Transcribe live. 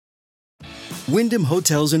Wyndham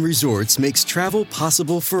Hotels and Resorts makes travel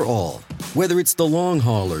possible for all. Whether it's the long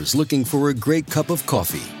haulers looking for a great cup of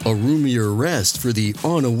coffee, a roomier rest for the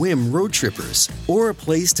on-a-whim road trippers, or a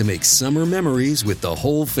place to make summer memories with the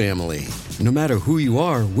whole family. No matter who you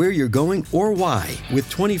are, where you're going, or why, with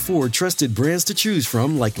 24 trusted brands to choose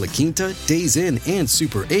from like La Quinta, Days Inn, and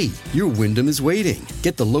Super 8, your Wyndham is waiting.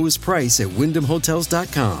 Get the lowest price at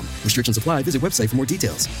WyndhamHotels.com. Restrictions apply. Visit website for more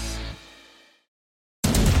details.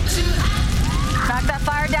 Knock that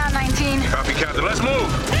fire down, 19. Copy, Captain. Let's move.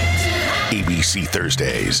 ABC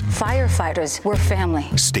Thursdays. Firefighters, we're family.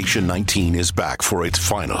 Station 19 is back for its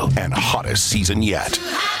final and hottest season yet.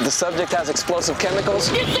 The subject has explosive chemicals.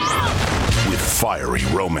 Get down! With fiery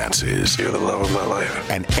romances. You're the love of my life.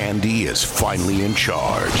 And Andy is finally in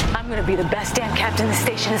charge. I'm going to be the best damn captain the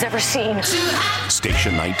station has ever seen.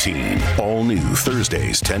 Station 19. All new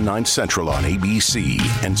Thursdays, 10/9 Central on ABC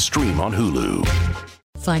and stream on Hulu.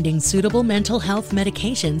 Finding suitable mental health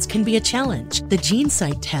medications can be a challenge. The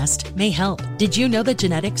GeneSight test may help. Did you know that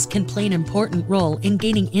genetics can play an important role in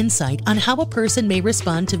gaining insight on how a person may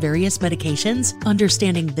respond to various medications?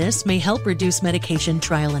 Understanding this may help reduce medication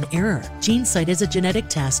trial and error. GeneSight is a genetic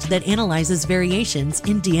test that analyzes variations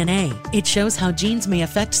in DNA. It shows how genes may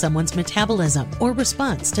affect someone's metabolism or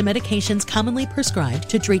response to medications commonly prescribed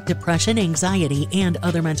to treat depression, anxiety, and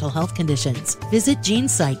other mental health conditions. Visit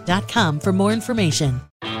GeneSight.com for more information.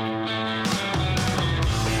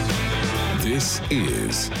 This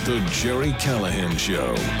is the Jerry Callahan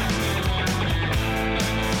Show.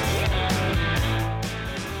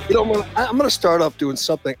 You know, I'm going to start off doing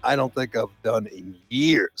something I don't think I've done in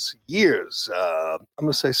years. I'm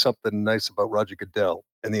going to say something nice about Roger Goodell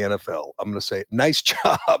in the NFL. I'm going to say, nice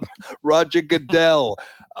job, Roger Goodell.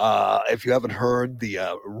 If you haven't heard,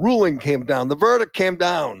 the ruling came down. The verdict came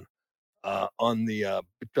down on the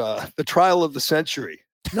trial of the century.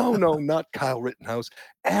 No, not Kyle Rittenhouse.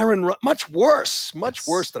 Much worse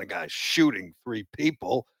than a guy shooting 3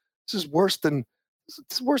 people. This is worse than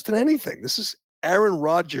anything. This is Aaron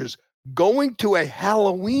Rodgers going to a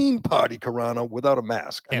Halloween party, Carano, without a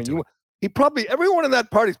mask. I mean, everyone in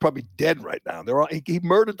that party is probably dead right now. He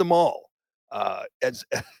murdered them all.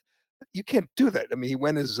 You can't do that. I mean, he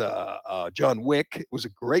went as John Wick. It was a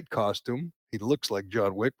great costume. He looks like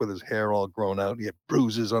John Wick with his hair all grown out. He had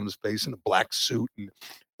bruises on his face and a black suit, and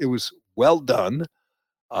it was well done.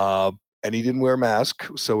 And he didn't wear a mask,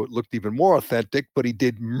 so it looked even more authentic, but he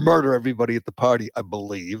did murder everybody at the party, I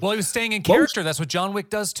believe. Well, he was staying in character. That's what John Wick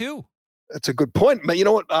does, too. That's a good point. But you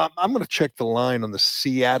know what? I'm going to check the line on the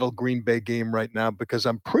Seattle-Green Bay game right now because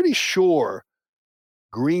I'm pretty sure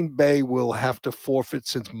Green Bay will have to forfeit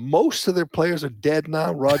since most of their players are dead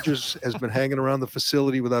now. Rodgers has been hanging around the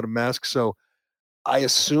facility without a mask, so I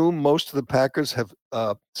assume most of the Packers have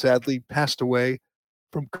sadly passed away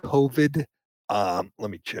from COVID.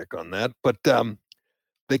 Let me check on that. But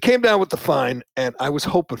they came down with the fine, and I was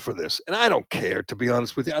hoping for this. And I don't care, to be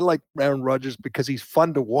honest with you. I like Aaron Rodgers because he's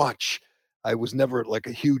fun to watch. I was never like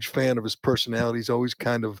a huge fan of his personality. He's always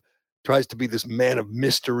kind of tries to be this man of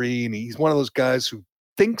mystery, and he's one of those guys who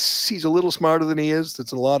thinks he's a little smarter than he is.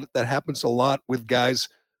 That happens a lot with guys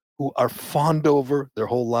who are fawned over their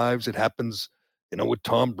whole lives. It happens, with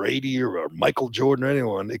Tom Brady or Michael Jordan or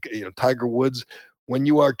anyone, Tiger Woods. When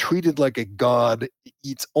you are treated like a god,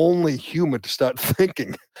 it's only human to start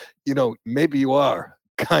thinking, maybe you are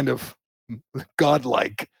kind of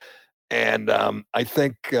godlike. And I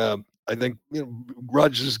think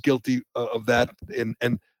Rodgers is guilty of that.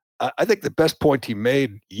 And I think the best point he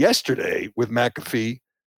made yesterday with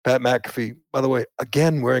Pat McAfee, by the way,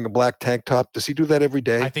 again, wearing a black tank top. Does he do that every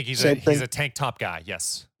day? I think he's a tank top guy,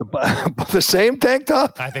 yes. The same tank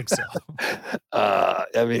top? I think so.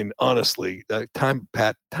 I mean, honestly, time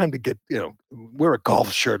to get, wear a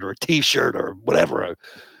golf shirt or a T-shirt or whatever.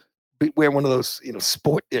 Wear one of those,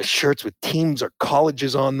 sport shirts with teams or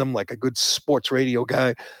colleges on them, like a good sports radio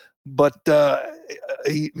guy. But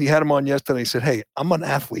he had him on yesterday. He said, hey, I'm an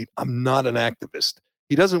athlete. I'm not an activist.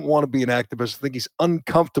 He doesn't want to be an activist. I think he's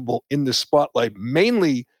uncomfortable in the spotlight,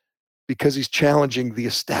 mainly because he's challenging the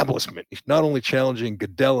establishment. He's not only challenging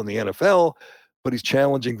Goodell in the NFL, but he's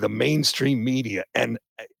challenging the mainstream media and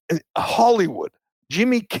Hollywood.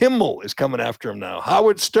 Jimmy Kimmel is coming after him now.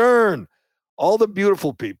 Howard Stern, all the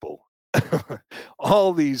beautiful people,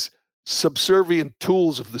 all these subservient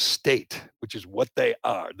tools of the state, which is what they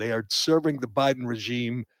are. They are serving the Biden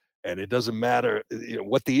regime. And it doesn't matter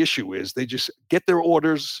what the issue is. They just get their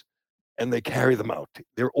orders and they carry them out.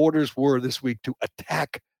 Their orders were this week to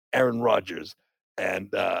attack Aaron Rodgers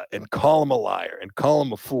and call him a liar and call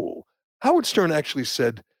him a fool. Howard Stern actually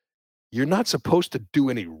said, you're not supposed to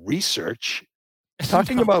do any research.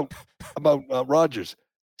 talking about Rodgers.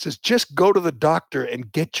 Says just go to the doctor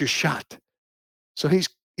and get your shot. So he's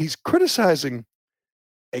criticizing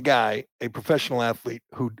a guy, a professional athlete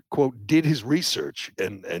who, quote, did his research,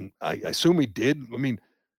 and I assume he did. I mean,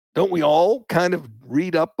 don't we all kind of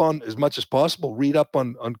read up on as much as possible, read up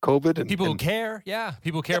on COVID? And people who care, yeah.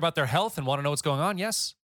 People who care about their health and want to know what's going on,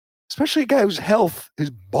 yes. Especially a guy whose health, his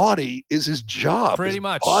body is his job. Pretty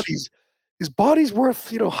much. His body's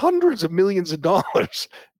worth, hundreds of millions of dollars.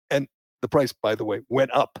 And the price, by the way,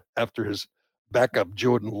 went up after his backup,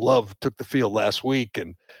 Jordan Love, took the field last week.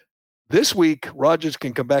 And this week, Rodgers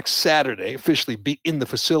can come back Saturday, officially be in the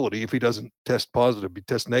facility if he doesn't test positive, be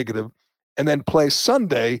test negative, and then play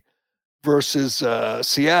Sunday versus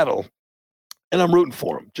Seattle. And I'm rooting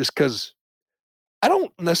for him just because I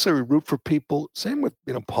don't necessarily root for people. Same with,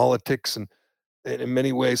 politics and in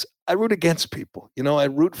many ways, I root against people. I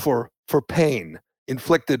root for pain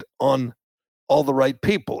inflicted on all the right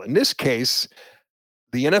people. In this case,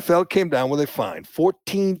 the NFL came down with a fine,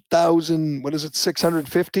 14,000, what is it,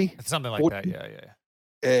 650? Something like that,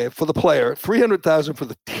 yeah. For the player, 300,000 for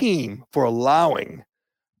the team for allowing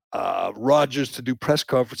Rodgers to do press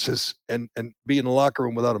conferences and be in the locker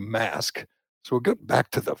room without a mask. So we'll get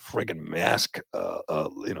back to the friggin' mask,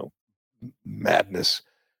 madness.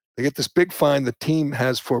 They get this big fine the team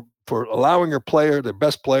has for allowing their player, their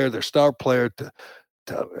best player, their star player to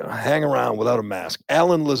hang around without a mask.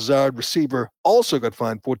 Alan Lazard, receiver, also got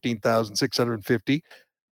fined $14,650,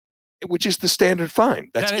 which is the standard fine.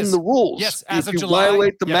 That's in the rules. Yes, as if of you July,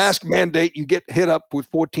 violate the mask mandate, you get hit up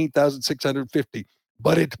with $14,650.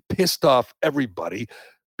 But it pissed off everybody,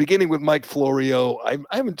 beginning with Mike Florio. I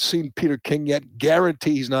haven't seen Peter King yet.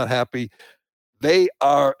 Guarantee he's not happy. They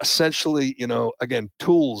are essentially, again,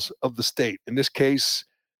 tools of the state. In this case,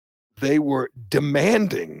 they were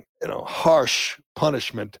demanding, harsh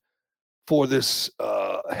punishment for this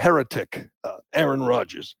heretic, Aaron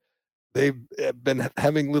Rodgers. They've been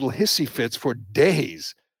having little hissy fits for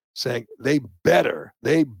days, saying they better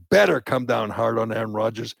come down hard on Aaron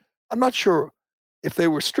Rodgers. I'm not sure if they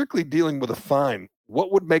were strictly dealing with a fine,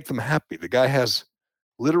 what would make them happy? The guy has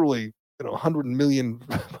literally,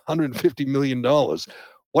 $150 million.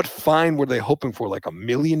 What fine were they hoping for? Like $1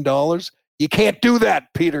 million? You can't do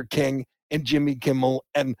that, Peter King and Jimmy Kimmel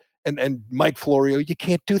and Mike Florio. You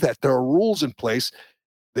can't do that. There are rules in place.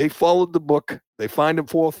 They followed the book. They fined him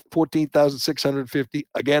for $14,650.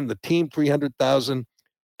 Again, the team $300,000,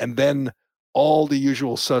 and then all the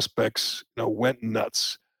usual suspects, went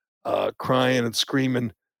nuts, crying and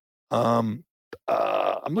screaming. I'm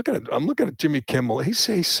looking at Jimmy Kimmel.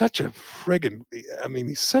 He's such a friggin'.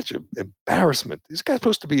 He's such an embarrassment. This guy's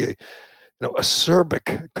supposed to be a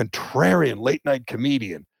acerbic, contrarian, late night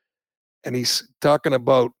comedian, and he's talking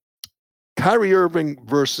about Kyrie Irving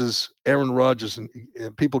versus Aaron Rodgers, and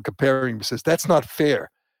people comparing him. He says that's not fair.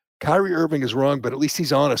 Kyrie Irving is wrong, but at least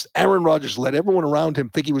he's honest. Aaron Rodgers let everyone around him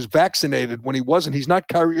think he was vaccinated when he wasn't. He's not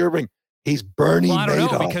Kyrie Irving. He's Bernie Madoff. I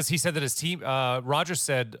don't know, because he said that his team, Rodgers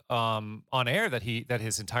said on air that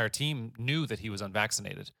his entire team knew that he was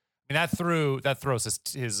unvaccinated. That throws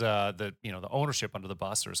the ownership under the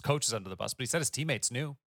bus, or his coaches under the bus. But he said his teammates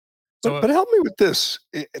knew. So, but help me with this.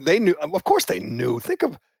 They knew. Of course, they knew.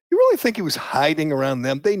 You really think he was hiding around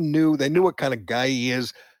them? They knew. They knew what kind of guy he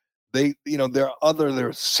is. There are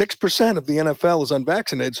 6% of the NFL is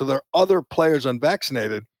unvaccinated, so there are other players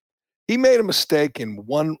unvaccinated. He made a mistake in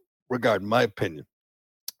one regard, in my opinion,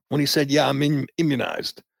 when he said, "Yeah, I'm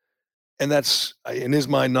immunized." And that's, in his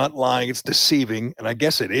mind, not lying. It's deceiving. And I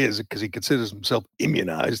guess it is, because he considers himself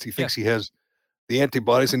immunized. He thinks he has the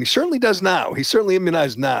antibodies, and he certainly does now. He's certainly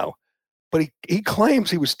immunized now. But he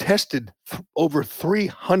claims he was tested over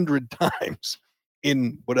 300 times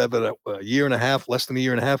in whatever, a year and a half, less than a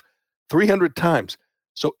year and a half, 300 times.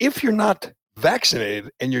 So if you're not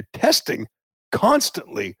vaccinated and you're testing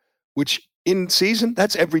constantly, which in season,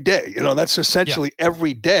 that's every day. That's essentially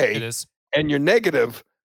every day. It is. And you're negative.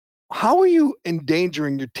 How are you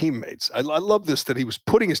endangering your teammates? I love this, that he was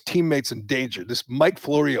putting his teammates in danger. This Mike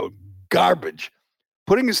Florio garbage,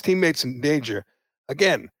 putting his teammates in danger.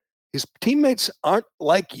 Again, his teammates aren't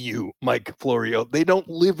like you, Mike Florio. They don't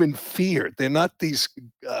live in fear. They're not these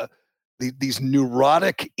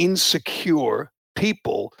neurotic, insecure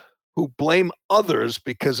people who blame others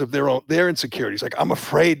because of their insecurities. Like, I'm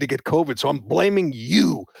afraid to get COVID, so I'm blaming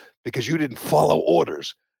you because you didn't follow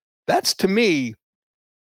orders. That's, to me,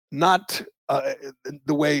 not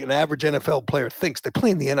the way an average NFL player thinks. They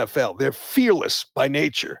play in the NFL. They're fearless by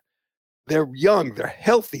nature. They're young. They're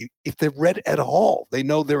healthy. If they've read at all, they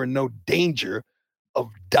know they're in no danger of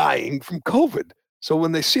dying from COVID. So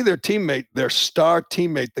when they see their teammate, their star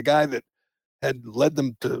teammate, the guy that had led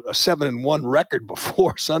them to a 7-1 record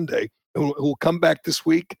before Sunday, who will come back this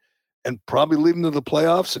week and probably lead them to the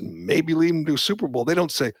playoffs and maybe lead them to a Super Bowl. They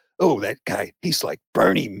don't say, oh, that guy, he's like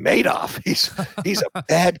Bernie Madoff. He's a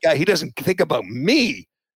bad guy. He doesn't think about me.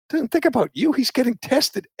 Doesn't think about you. He's getting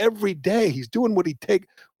tested every day. He's doing what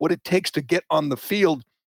it takes to get on the field.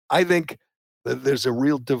 I think that there's a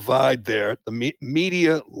real divide there. The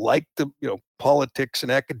media, like the politics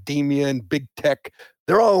and academia and big tech,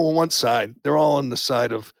 they're all on one side. They're all on the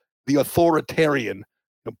side of the authoritarian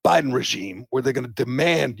Biden regime, where they're going to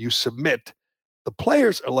demand you submit. The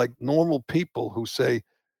players are like normal people who say,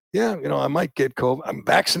 yeah, I might get COVID. I'm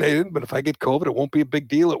vaccinated, but if I get COVID, it won't be a big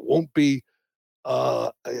deal. It won't be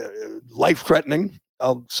life-threatening.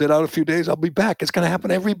 I'll sit out a few days. I'll be back. It's going to happen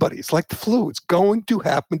to everybody. It's like the flu. It's going to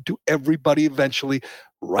happen to everybody eventually.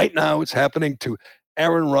 Right now, it's happening to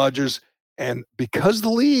Aaron Rodgers. And because the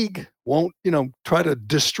league won't, try to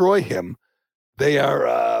destroy him, they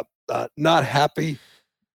are not happy.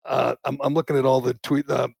 I'm looking at all the tweet.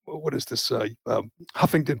 What is this?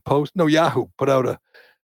 Huffington Post? No, Yahoo put out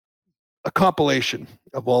a compilation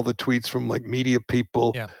of all the tweets from like media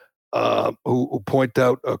people. Yeah. Who point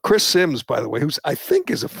out Chris Sims, by the way, who's I think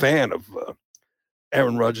is a fan of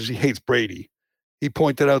Aaron Rodgers. He hates Brady. He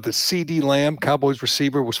pointed out that CD Lamb, Cowboys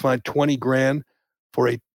receiver, was fined $20,000 for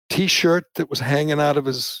a T-shirt that was hanging out of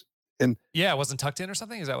his. It wasn't tucked in or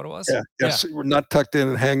something. Is that what it was? Yeah. We're not tucked in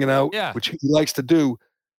and hanging out, which he likes to do.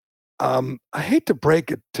 I hate to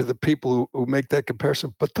break it to the people who make that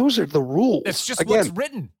comparison, but those are the rules. It's just what's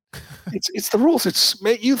written. it's the rules.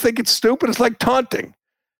 You think it's stupid. It's like taunting.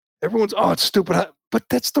 Everyone's, it's stupid. But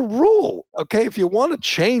that's the rule, okay? If you want to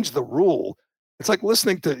change the rule, it's like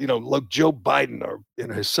listening to, like Joe Biden or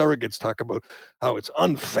his surrogates talk about how it's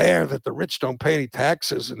unfair that the rich don't pay any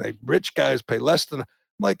taxes and the rich guys pay less than. I'm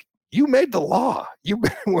like, you made the law. You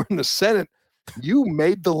were in the Senate. You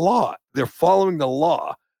made the law. They're following the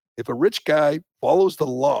law. If a rich guy follows the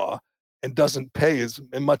law and doesn't pay as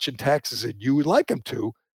much in taxes as you would like him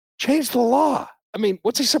to, change the law. I mean,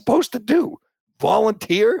 what's he supposed to do?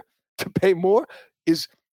 Volunteer to pay more? Is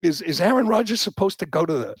Aaron Rodgers supposed to go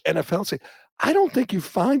to the NFL and say, I don't think you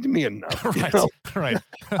fined me enough? Right.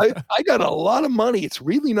 I got a lot of money. It's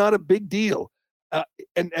really not a big deal.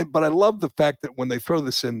 But I love the fact that when they throw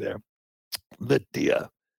this in there, that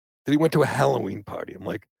he went to a Halloween party. I'm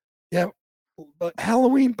like, yeah, but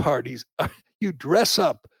Halloween parties, you dress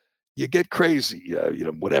up, you get crazy,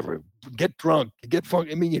 whatever, get drunk, you get fun.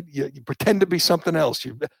 I mean, you pretend to be something else.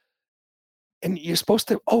 And you're supposed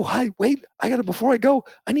to, hi, wait, before I go,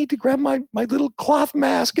 I need to grab my little cloth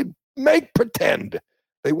mask and make pretend.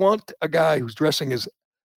 They want a guy who's dressing as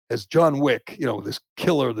John Wick, this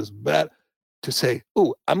killer, this bat, to say,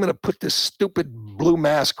 I'm going to put this stupid blue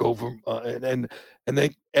mask over him.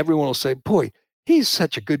 And everyone will say, boy, he's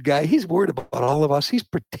such a good guy. He's worried about all of us. He's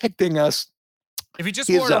protecting us. If he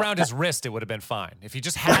just wore it around his wrist, it would have been fine. If he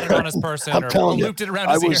just had it on his person or looped it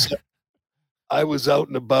around his ear. I was out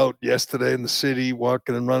and about yesterday in the city,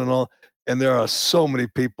 walking and running all, and there are so many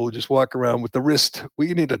people who just walk around with the wrist.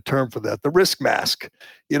 We need a term for that, the wrist mask.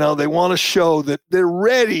 They want to show that they're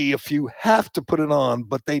ready if you have to put it on,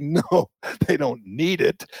 but they know they don't need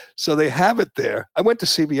it, so they have it there. I went to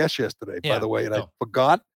CVS yesterday, by the way, and I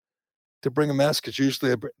forgot to bring a mask, because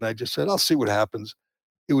usually and I just said, I'll see what happens.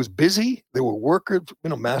 It was busy. There were workers,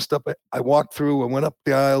 masked up. I walked through and went up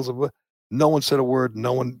the aisles of. No one said a word.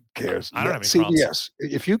 No one cares. I don't have any CVS. problems.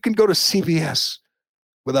 If you can go to CVS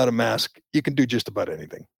without a mask, you can do just about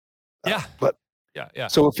anything. Yeah. Yeah.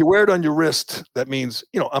 So if you wear it on your wrist, that means,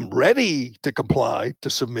 I'm ready to comply, to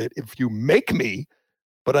submit if you make me,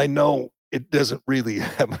 but I know it doesn't really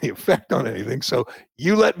have any effect on anything. So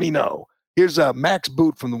you let me know. Here's Max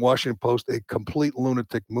Boot from the Washington Post, a complete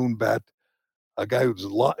lunatic moonbat, a guy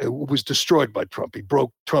who was destroyed by Trump.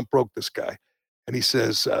 Trump broke this guy. And he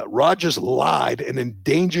says, Rodgers lied and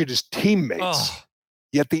endangered his teammates.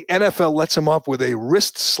 Yet the NFL lets him off with a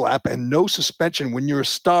wrist slap and no suspension. When you're a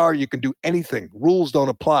star, you can do anything. Rules don't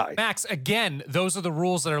apply. Max, again, those are the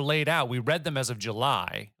rules that are laid out. We read them as of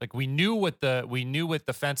July. Like we knew what the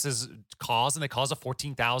fences cause, and they cause a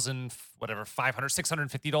 $14,000,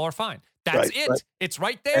 $650 fine. That's it. Right. It's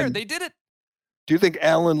right there. And they did it. Do you think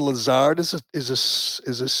Alan Lazard is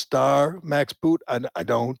a star, Max Boot? I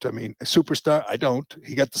don't. I mean, a superstar? I don't.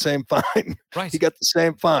 He got the same fine. Right. He got the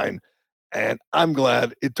same fine. And I'm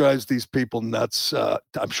glad. It drives these people nuts.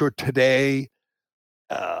 I'm sure today,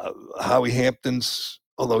 Howie Hampton's,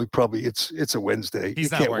 although he probably, it's a Wednesday.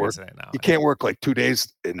 He's not working today now. You can't work like 2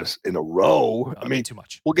 days in a row. I mean, too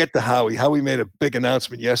much. We'll get to Howie. Howie made a big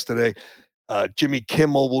announcement yesterday. Jimmy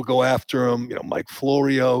Kimmel will go after him. Mike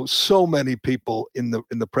Florio. So many people in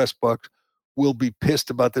the press box will be pissed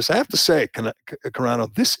about this. I have to say,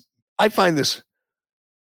 Carano, I find this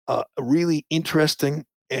really interesting,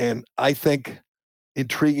 and I think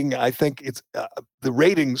intriguing. I think it's the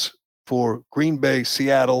ratings for Green Bay,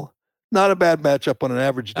 Seattle. Not a bad matchup on an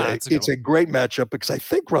average day. It's a great matchup because I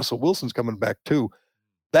think Russell Wilson's coming back too.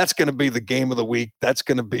 That's going to be the game of the week. That's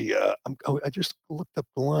going to be. I just looked up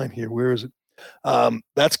the line here. Where is it?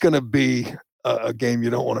 That's going to be a game you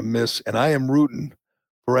don't want to miss. And I am rooting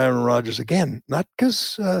for Aaron Rodgers again, not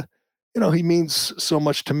because he means so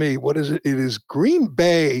much to me. What is it? It is Green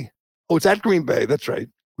Bay. Oh, it's at Green Bay. That's right.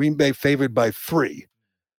 Green Bay favored by 3.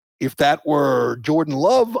 If that were Jordan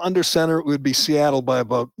Love under center, it would be Seattle by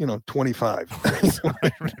about 25.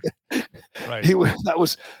 Right.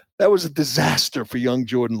 That was a disaster for young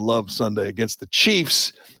Jordan Love Sunday against the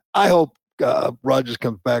Chiefs. I hope Rodgers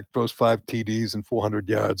comes back, throws 5 TDs and 400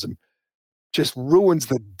 yards, and just ruins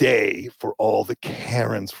the day for all the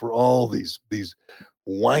Karens, for all these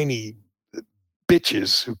whiny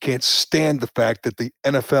bitches who can't stand the fact that the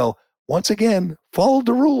NFL once again followed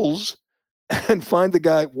the rules and find the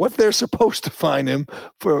guy what they're supposed to fine him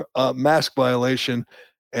for a mask violation.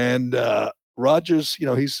 And Rodgers,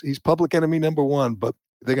 he's public enemy number 1, but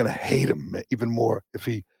they're going to hate him even more if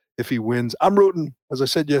he wins. I'm rooting, as I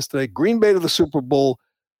said yesterday, Green Bay to the Super Bowl.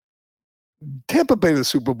 Tampa Bay to the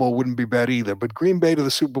Super Bowl wouldn't be bad either, but Green Bay to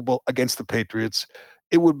the Super Bowl against the Patriots,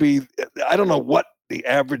 it would be, I don't know what the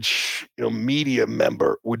average media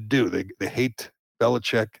member would do. They hate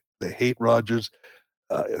Belichick. They hate Rodgers.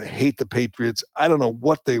 They hate the Patriots. I don't know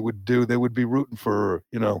what they would do. They would be rooting for,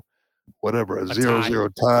 whatever, a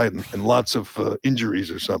 0-0 tie and lots of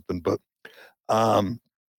injuries or something. But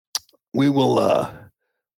we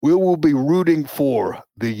will be rooting for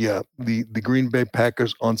the Green Bay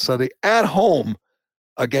Packers on Sunday at home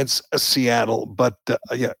against Seattle. But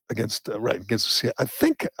against Seattle. I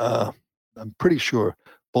think I'm pretty sure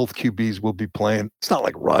both QBs will be playing. It's not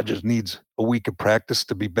like Rodgers needs a week of practice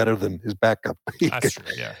to be better than his backup. That's true,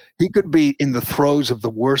 yeah. He could be in the throes of the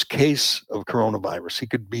worst case of coronavirus. He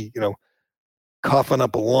could be, coughing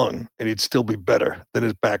up a lung, and he'd still be better than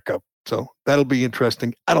his backup. So that'll be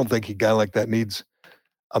interesting. I don't think a guy like that needs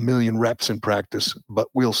a million reps in practice, but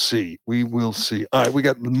we'll see. We will see. All right, we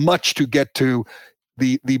got much to get to.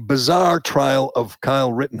 The bizarre trial of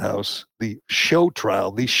Kyle Rittenhouse, the show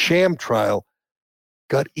trial, the sham trial,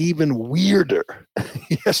 got even weirder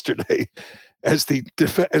yesterday as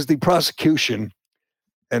the prosecution,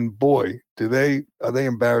 and boy, are they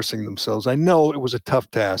embarrassing themselves. I know it was a tough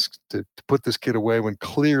task to put this kid away when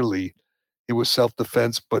clearly it was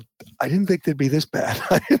self-defense, but I didn't think they'd be this bad.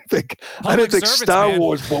 I didn't think Star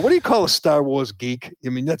Wars. Well, what do you call a Star Wars geek? I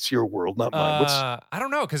mean, that's your world, not mine. I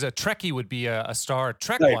don't know, because a Trekkie would be a Star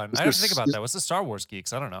Trek one. I have to think about that. What's the Star Wars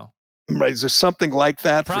geeks? I don't know. Right? Is there something like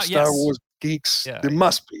that for Star Wars geeks? Yeah, there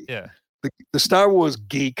must be. Yeah. The Star Wars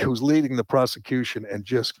geek who's leading the prosecution and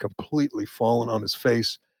just completely fallen on his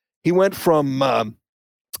face. He went from, I'm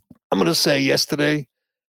going to say yesterday,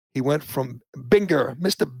 he went from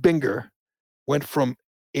Mr. Binger, went from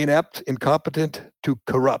inept, incompetent to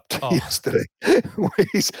corrupt yesterday.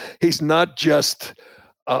 he's not just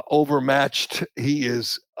overmatched. He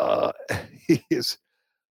is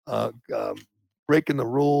breaking the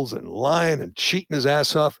rules and lying and cheating his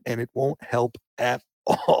ass off, and it won't help at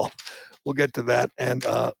all. We'll get to that, and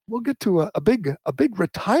we'll get to a big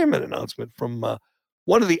retirement announcement from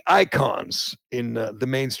one of the icons in the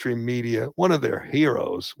mainstream media, one of their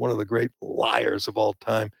heroes, one of the great liars of all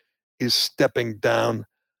time, is stepping down.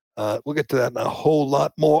 We'll get to that and a whole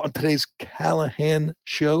lot more on today's Callahan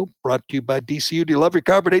Show, brought to you by DCU. Do you love your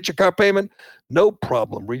car but hate your car payment? No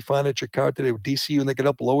problem. Refinance your car today with DCU, and they can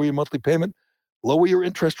help lower your monthly payment, lower your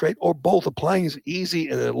interest rate, or both. Applying is easy,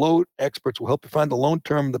 and their loan experts will help you find the loan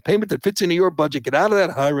term, the payment that fits into your budget. Get out of that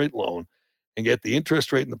high-rate loan and get the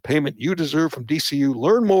interest rate and the payment you deserve from DCU.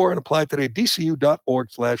 Learn more and apply today at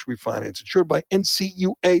dcu.org/refinance. Insured by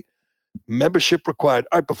NCUA. Membership required.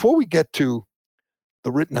 All right, before we get to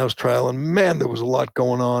the Rittenhouse trial, and man, there was a lot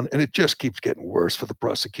going on, and it just keeps getting worse for the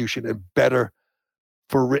prosecution and better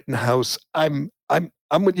for Rittenhouse. I'm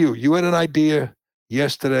with you. You had an idea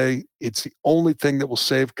yesterday. It's the only thing that will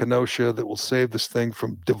save Kenosha, that will save this thing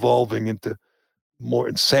from devolving into more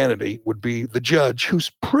insanity, would be the judge,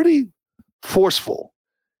 who's pretty forceful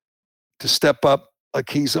to step up. Like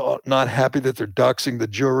he's not happy that they're doxing the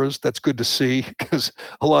jurors. That's good to see, because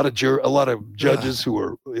a lot of judges who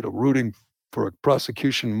are rooting for a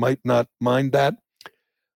prosecution might not mind that.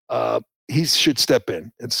 He should step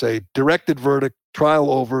in and say, directed verdict, trial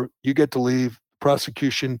over, you get to leave.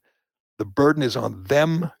 Prosecution, The burden is on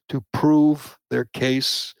them to prove their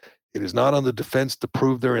case. It is not on the defense to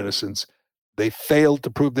prove their innocence. They failed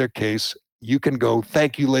to prove their case. You can go.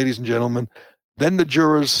 Thank you, ladies and gentlemen. Then the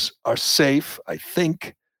jurors are safe, I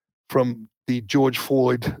think, from the George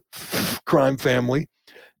Floyd crime family.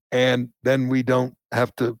 And then we don't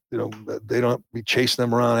have to, they don't be chasing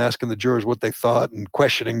them around asking the jurors what they thought and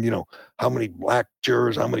questioning, how many black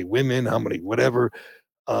jurors, how many women, how many whatever.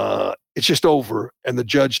 It's just over, and the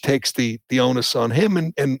judge takes the onus on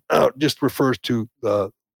him and just refers to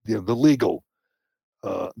the legal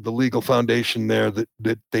foundation there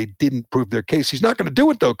that they didn't prove their case. He's not going to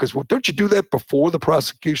do it though, because don't you do that before the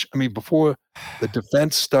prosecution? I mean, before the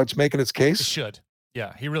defense starts making its case? He should.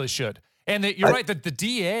 Yeah, he really should. And you're right that the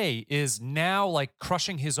DA is now like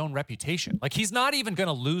crushing his own reputation. Like he's not even going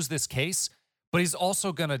to lose this case, but he's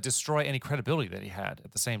also going to destroy any credibility that he had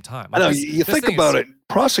at the same time. Like I know. You think about it.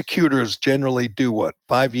 Prosecutors generally do what?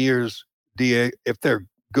 5 years. DA, if they're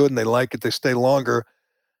good and they like it, they stay longer,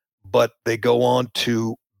 but they go on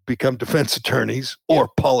to become defense attorneys or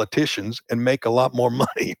politicians and make a lot more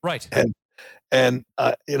money. Right. And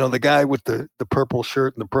the guy with the purple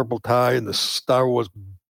shirt and the purple tie and the Star Wars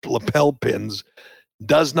lapel pins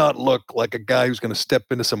does not look like a guy who's going to step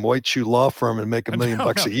into some white shoe law firm and make $1 million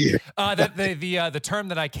bucks a year. The term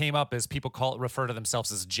that I came up is people refer to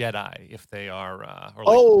themselves as Jedi if they are.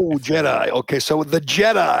 Jedi. Okay, so the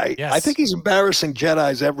Jedi. Yes. I think he's embarrassing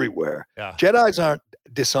Jedis everywhere. Yeah. Jedis aren't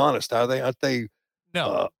dishonest, are they? Aren't they?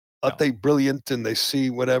 No. Aren't they brilliant and they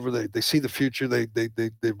see whatever they see the future? They're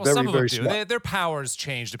some of very them do. smart. Their powers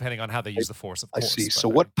change depending on how they use the Force. Of course. I see. So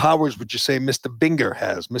what powers would you say Mr. Binger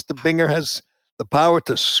has? Mr. Binger has the power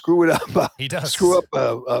to screw it up. He does screw up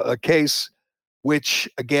a case, which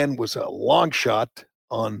again was a long shot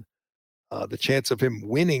on the chance of him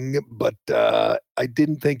winning. But I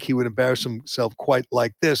didn't think he would embarrass himself quite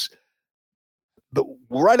like this.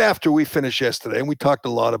 Right after we finished yesterday, and we talked a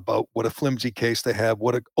lot about what a flimsy case they have,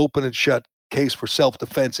 what an open and shut case for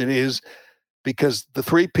self-defense it is, because the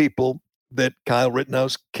three people that Kyle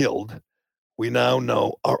Rittenhouse killed, we now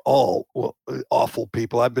know are all awful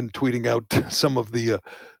people. I've been tweeting out some of the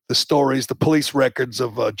stories, the police records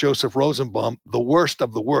of Joseph Rosenbaum, the worst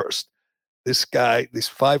of the worst. This guy, this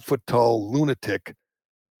 5-foot-tall lunatic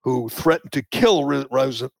who threatened to kill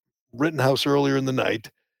Rittenhouse earlier in the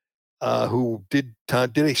night, who did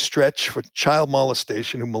a stretch for child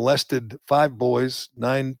molestation, who molested 5 boys,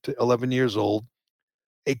 9 to 11 years old,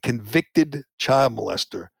 a convicted child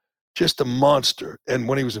molester, just a monster. And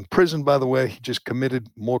when he was in prison, by the way, he just committed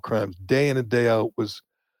more crimes day in and day out, was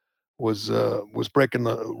breaking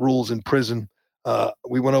the rules in prison.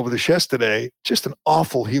 We went over this yesterday, just an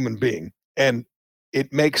awful human being. And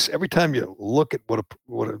it makes, every time you look at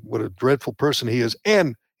what a dreadful person he is,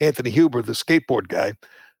 and Anthony Huber, the skateboard guy,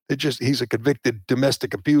 he's a convicted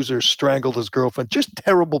domestic abuser, strangled his girlfriend, just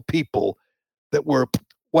terrible people that were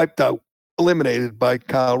wiped out, eliminated by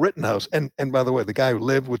Kyle Rittenhouse. And by the way, the guy who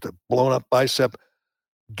lived with the blown up bicep,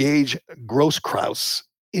 Gage Groskraus,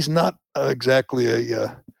 is not exactly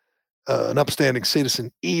an upstanding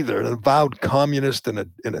citizen either, an avowed communist and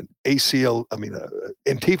an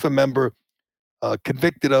Antifa member,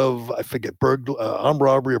 convicted of, I forget, armed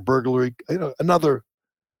robbery or burglary, another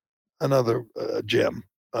gem.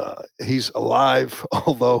 He's alive,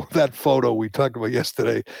 although that photo we talked about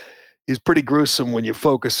yesterday is pretty gruesome when you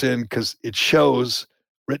focus in, because it shows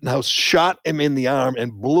Rittenhouse shot him in the arm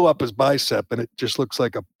and blew up his bicep, and it just looks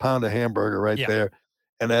like a pound of hamburger there.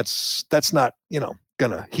 And that's not,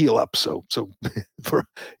 gonna heal up. So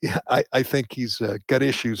I think he's got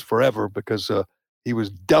issues forever, because he was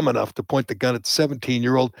dumb enough to point the gun at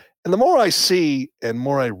 17-year-old. And the more I see and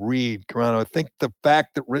more I read, Carano, I think the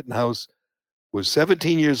fact that Rittenhouse was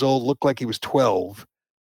 17 years old, looked like he was 12.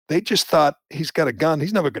 They just thought, he's got a gun,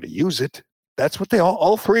 he's never going to use it. That's what they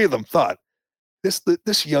all three of them thought.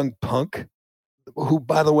 This young punk, who,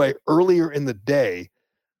 by the way, earlier in the day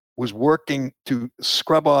was working to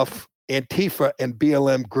scrub off Antifa and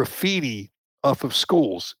BLM graffiti off of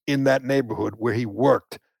schools in that neighborhood where he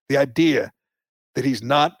worked. The idea that he's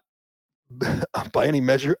not, by any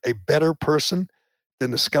measure, a better person than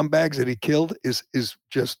the scumbags that he killed is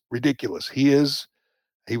just ridiculous. He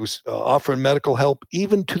was offering medical help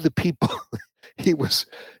even to the people he was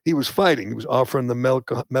fighting. He was offering the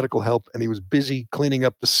medical help, and he was busy cleaning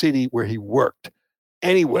up the city where he worked.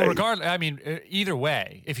 Anyway, well, regardless, I mean, either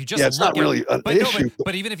way, if you just it's not really an issue.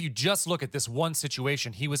 But even if you just look at this one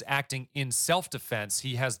situation, he was acting in self-defense.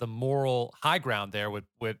 He has the moral high ground there with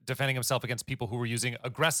defending himself against people who were using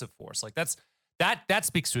aggressive force. Like that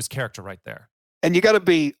speaks to his character right there. And you got to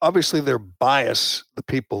be, obviously, their bias, the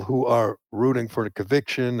people who are rooting for the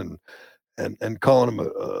conviction and and calling him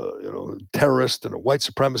a terrorist and a white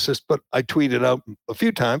supremacist. But I tweeted out a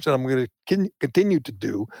few times, and I'm going to continue to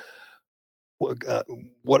do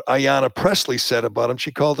what Ayanna Pressley said about him.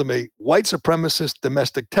 She called him a white supremacist,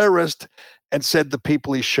 domestic terrorist, and said the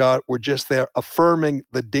people he shot were just there affirming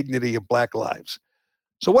the dignity of black lives.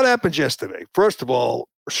 So what happened yesterday? First of all,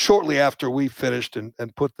 shortly after we finished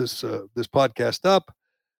and put this podcast up,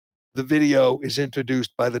 the video is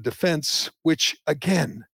introduced by the defense, which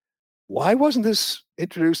again, why wasn't this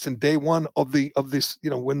introduced in day one of this?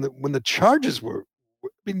 When the charges were,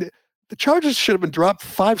 the charges should have been dropped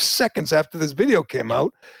 5 seconds after this video came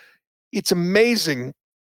out. It's amazing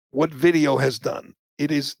what video has done.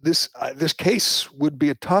 It is this case would be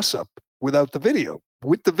a toss-up without the video.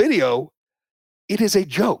 With the video, it is a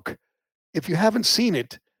joke. If you haven't seen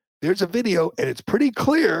it, there's a video, and it's pretty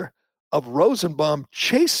clear of Rosenbaum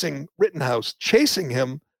chasing Rittenhouse, chasing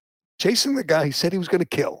the guy he said he was going to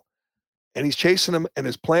kill. And he's chasing him, and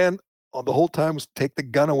his plan the whole time was to take the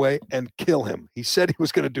gun away and kill him. He said he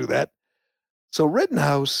was going to do that. So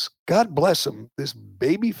Rittenhouse, God bless him, this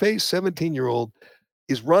baby-faced 17-year-old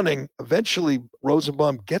is running. Eventually,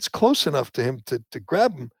 Rosenbaum gets close enough to him to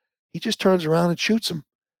grab him. He just turns around and shoots him.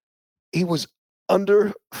 He was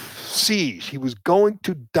under siege. He was going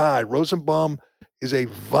to die. Rosenbaum is a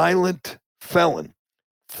violent felon,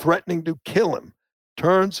 threatening to kill him.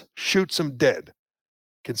 Turns, shoots him dead.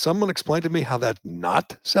 Can someone explain to me how that's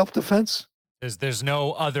not self-defense? There's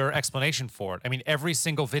no other explanation for it. I mean, every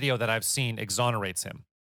single video that I've seen exonerates him.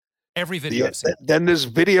 Every video I've seen. Then there's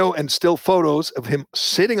video and still photos of him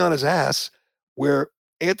sitting on his ass where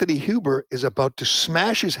Anthony Huber is about to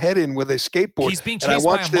smash his head in with a skateboard. He's being chased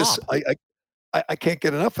by a mob. I can't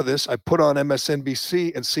get enough of this. I put on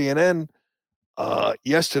MSNBC and CNN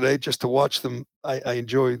yesterday just to watch them. I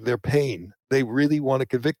enjoy their pain. They really want to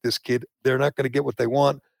convict this kid. They're not going to get what they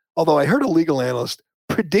want. Although I heard a legal analyst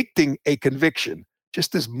predicting a conviction,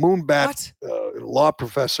 just this moonbat law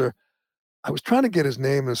professor. I was trying to get his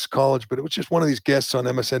name in his college, but it was just one of these guests on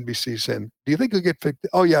MSNBC saying, do you think he'll get convicted?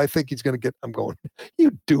 Oh, yeah, I think he's going to get. I'm going,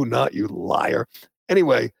 you do not, you liar.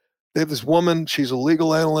 Anyway, they have this woman. She's a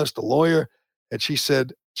legal analyst, a lawyer. And she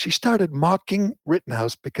said she started mocking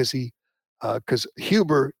Rittenhouse because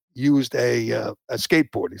Huber used a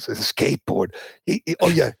skateboard. He says, a skateboard.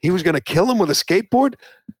 He was going to kill him with a skateboard?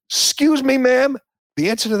 Excuse me, ma'am. The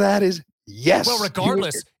answer to that is yes. Well,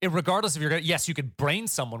 regardless if you're going to, yes, you could brain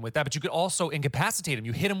someone with that, but you could also incapacitate him.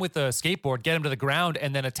 You hit him with a skateboard, get him to the ground,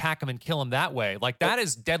 and then attack him and kill him that way. Like, that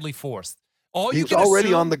is deadly force. He was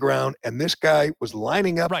already on the ground, and this guy was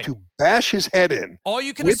lining up to bash his head in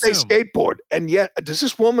with a skateboard. And yet, does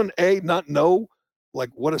this woman, not know like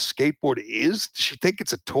what a skateboard is? Does she think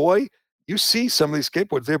it's a toy? You see some of these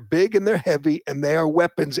skateboards, they're big and they're heavy and they are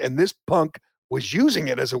weapons. And this punk was using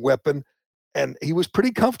it as a weapon, and he was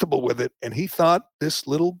pretty comfortable with it. And he thought this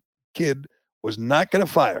little kid was not going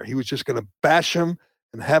to fire. He was just going to bash him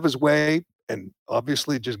and have his way and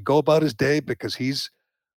obviously just go about his day because he's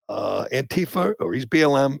Antifa or he's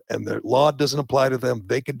BLM and the law doesn't apply to them.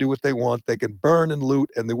 They can do what they want. They can burn and loot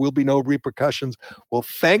and there will be no repercussions. Well,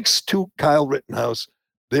 thanks to Kyle Rittenhouse,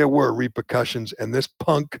 there were repercussions, and this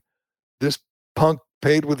punk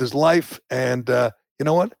paid with his life. And you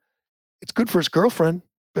know what? It's good for his girlfriend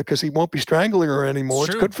because he won't be strangling her anymore.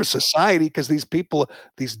 It's good for society because these people,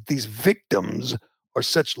 these victims are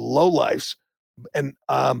such lowlifes. And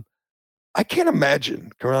I can't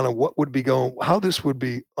imagine, Karana, how this would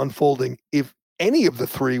be unfolding if any of the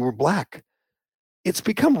three were black. It's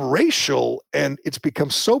become racial and it's become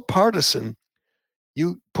so partisan.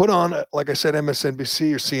 You put on, like I said,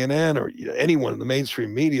 MSNBC or CNN or anyone in the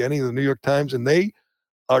mainstream media, any of the New York Times, and they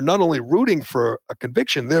are not only rooting for a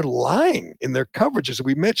conviction, they're lying in their coverages. As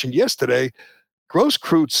we mentioned yesterday,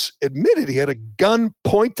 Grosskreutz admitted he had a gun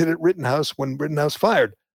pointed at Rittenhouse when Rittenhouse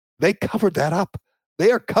fired. They covered that up.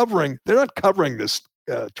 They're not covering this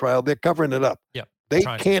trial. They're covering it up. Yep, they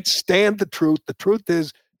can't stand the truth. The truth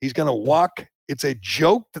is he's going to walk. It's a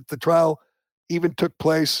joke that the trial even took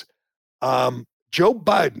place. Joe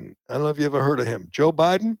Biden, I don't know if you ever heard of him. Joe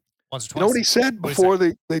Biden, once or twice. You know what he said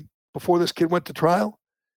before this kid went to trial?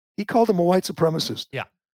 He called him a white supremacist. Yeah.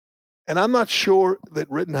 And I'm not sure that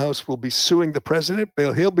Rittenhouse will be suing the president,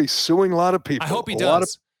 but he'll be suing a lot of people. I hope he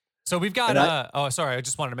does. So we've got, I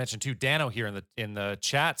just wanted to mention too, Dano here in the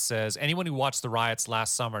chat says, anyone who watched the riots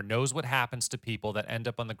last summer knows what happens to people that end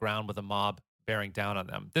up on the ground with a mob bearing down on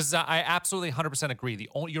them. I absolutely 100% agree.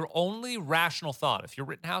 Your only rational thought, if you're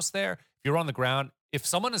Rittenhouse there, if you're on the ground, if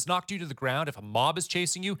someone has knocked you to the ground, if a mob is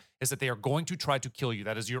chasing you, is that they are going to try to kill you.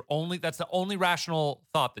 That's the only rational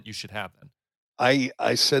thought that you should have then.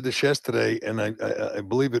 I said this yesterday, and I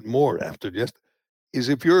believe it more after yesterday, is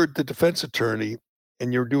if you're the defense attorney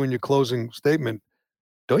and you're doing your closing statement,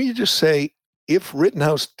 don't you just say, if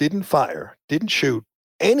Rittenhouse didn't didn't shoot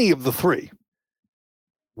any of the three,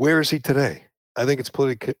 where is he today? I think it's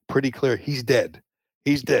pretty clear. He's dead.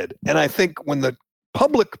 He's dead. And I think when the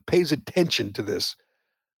public pays attention to this,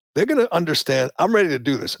 they're going to understand, I'm ready to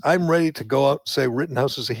do this. I'm ready to go out and say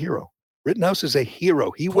Rittenhouse is a hero. Rittenhouse is a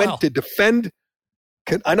hero. He went to defend.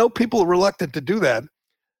 I know people are reluctant to do that,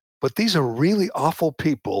 but these are really awful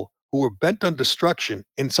people who were bent on destruction,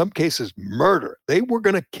 in some cases murder. They were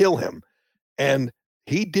going to kill him. And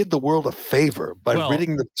he did the world a favor by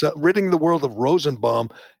ridding the world of Rosenbaum,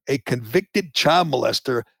 a convicted child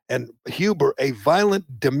molester, and Huber, a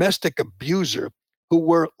violent domestic abuser, who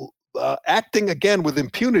were acting again with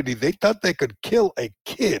impunity. They thought they could kill a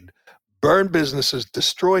kid, burn businesses,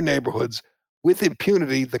 destroy neighborhoods with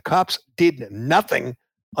impunity. The cops did nothing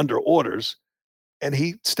under orders, and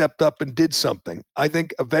he stepped up and did something. I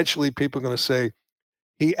think eventually people are going to say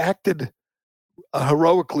he acted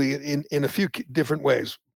heroically in a few different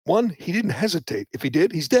ways. One, he didn't hesitate. If he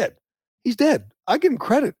did, he's dead. He's dead. I give him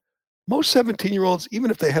credit. Most 17-year-olds,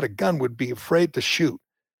 even if they had a gun, would be afraid to shoot.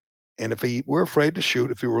 And if he were afraid to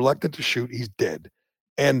shoot, if he were reluctant to shoot, he's dead.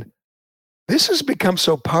 And this has become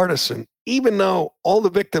so partisan, even though all the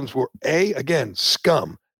victims were A, again,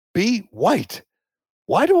 scum, B, white.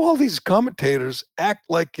 Why do all these commentators act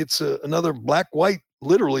like it's another black-white,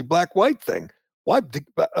 literally black-white thing? Why?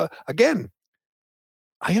 Again,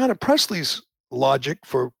 Ayanna Pressley's logic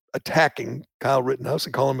for attacking Kyle Rittenhouse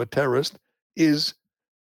and calling him a terrorist is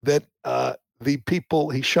that the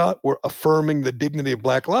people he shot were affirming the dignity of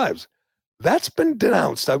black lives. That's been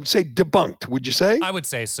denounced. I would say debunked. Would you say? I would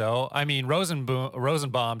say so. I mean,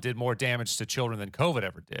 Rosenbaum did more damage to children than COVID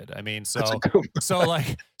ever did. I mean, so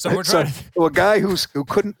we're trying to a guy who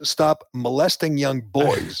couldn't stop molesting young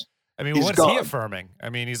boys. I mean, what's he affirming? I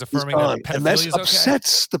mean, he's affirming that pedophilia and this is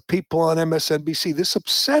upsets the people on MSNBC. This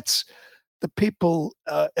upsets the people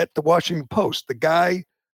at the Washington Post. The guy,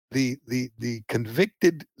 the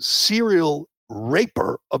convicted serial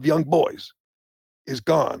raper of young boys, is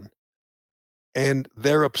gone, and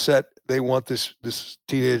they're upset. They want this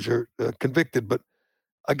teenager convicted. But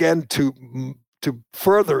again, to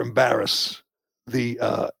further embarrass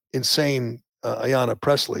the insane Ayanna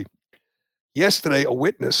Pressley, yesterday a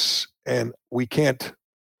witness, and we can't.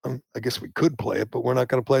 I guess we could play it, but we're not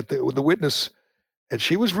going to play it. The witness, and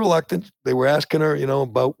she was reluctant. They were asking her,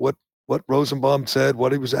 about what Rosenbaum said, how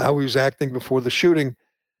he was acting before the shooting.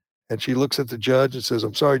 And she looks at the judge and says,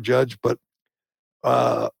 "I'm sorry, Judge, but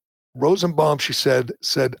Rosenbaum," she said,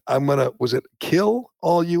 "I'm gonna, was it kill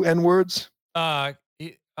all you N-words?"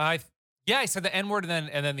 He said the N-word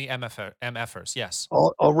and then the MFers. Yes.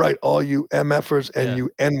 All right, all you MFers and you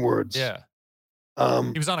N-words. Yeah.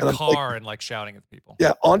 He was on a car and shouting at people.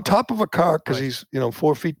 Yeah, on top of a car because he's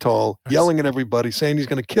 4 feet tall, yelling at everybody, saying he's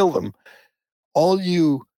going to kill them. All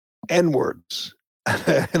you N-words.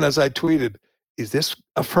 And as I tweeted, is this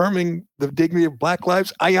affirming the dignity of black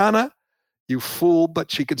lives? Ayanna, you fool,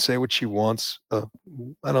 but she can say what she wants.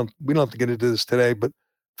 We don't have to get into this today, but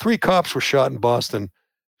 3 cops were shot in Boston.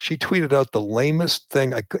 She tweeted out the lamest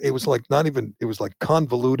thing. It was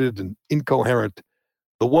convoluted and incoherent.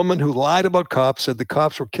 The woman who lied about cops said the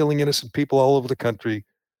cops were killing innocent people all over the country.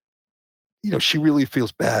 She really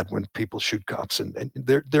feels bad when people shoot cops, and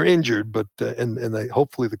they're injured, but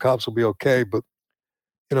hopefully the cops will be okay. But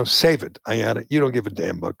save it, Ayanna. You don't give a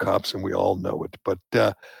damn about cops, and we all know it. But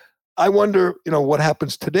I wonder, what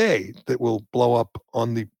happens today that will blow up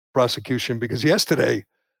on the prosecution, because yesterday,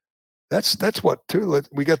 that's what too.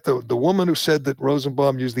 We got the woman who said that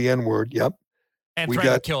Rosenbaum used the N-word. Yep, and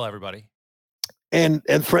threatened to kill everybody. And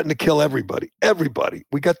threatened to kill everybody. Everybody.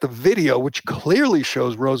 We got the video, which clearly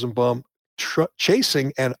shows Rosenbaum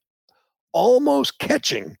chasing and almost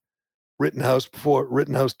catching Rittenhouse before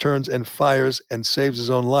Rittenhouse turns and fires and saves his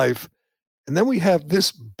own life. And then we have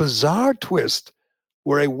this bizarre twist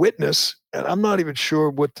where a witness, and I'm not even sure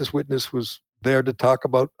what this witness was there to talk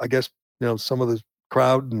about. I guess, some of the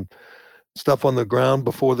crowd and stuff on the ground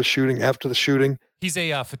before the shooting, after the shooting. He's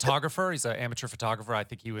a photographer. He's an amateur photographer. I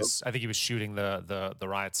think he was shooting the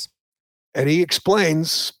riots. And he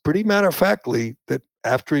explains pretty matter-of-factly that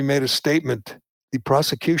after he made a statement, the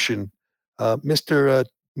prosecution, Mr.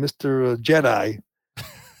 Jedi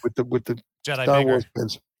with the Jedi Star Wars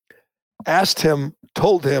pins,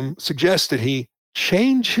 suggested he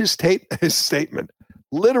change his statement.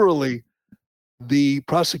 Literally, the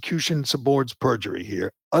prosecution subords perjury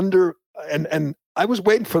here. And I was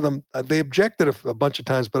waiting for them. They objected a bunch of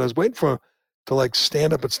times, but I was waiting for to like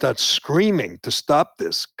stand up and start screaming to stop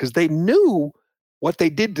this because they knew what they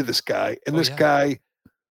did to this guy. And this guy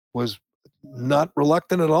was not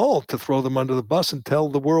reluctant at all to throw them under the bus and tell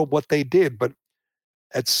the world what they did. But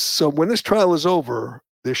so when this trial is over,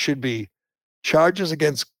 there should be charges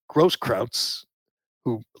against Grosskreutz,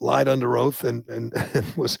 who lied under oath and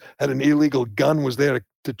had an illegal gun, was there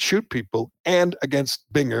to shoot people, and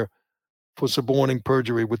against Binger for suborning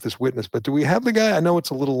perjury with this witness. But do we have the guy? I know it's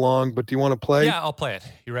a little long, but do you want to play? Yeah, I'll play it.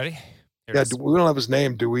 You ready? Yeah, we don't have his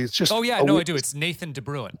name, do we? It's just. Oh, yeah, no, I do. It's Nathan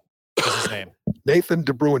DeBruin. That's his name. Nathan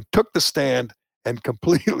DeBruin took the stand and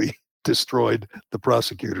completely destroyed the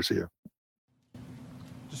prosecutors here.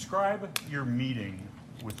 Describe your meeting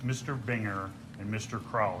with Mr. Binger and Mr.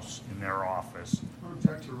 Kraus in their office.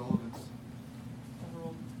 Protect your relevance.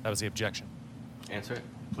 That was the objection. Answer it?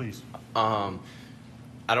 Please.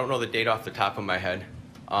 I don't know the date off the top of my head,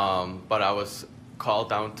 but I was called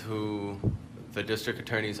down to the district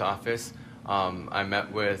attorney's office. I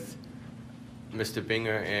met with Mr.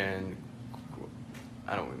 Binger and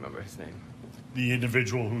I don't remember his name. The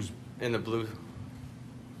individual who's in the blue.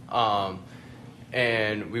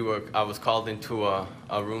 And I was called into a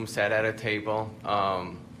room, sat at a table,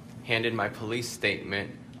 handed my police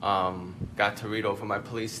statement, got to read over my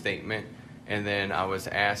police statement, and then I was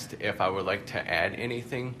asked if I would like to add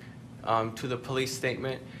anything to the police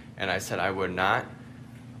statement, and I said I would not.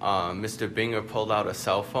 Mr. Binger pulled out a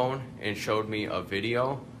cell phone and showed me a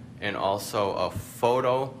video and also a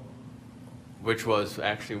photo, which was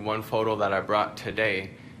actually one photo that I brought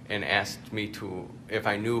today, and asked me if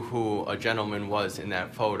I knew who a gentleman was in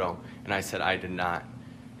that photo, and I said I did not.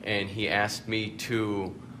 And he asked me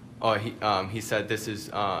to, he said, this is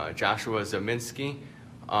Joshua Zeminski.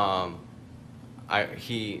 Mr.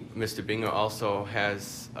 Binger also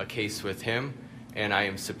has a case with him, and I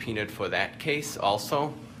am subpoenaed for that case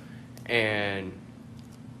also. And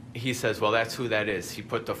he says, well, that's who that is. He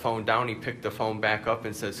put the phone down, he picked the phone back up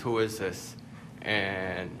and says, who is this?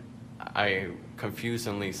 And I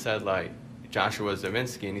confusingly said, like, Joshua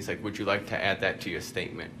Zeminski, and he's like, would you like to add that to your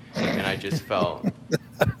statement? And I just felt,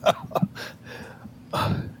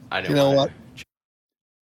 I didn't You know what?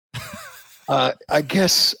 I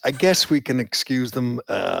guess we can excuse them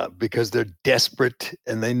because they're desperate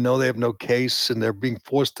and they know they have no case and they're being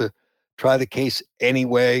forced to try the case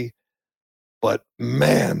anyway. But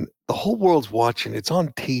man, the whole world's watching. It's on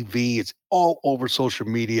TV. It's all over social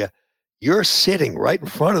media. You're sitting right in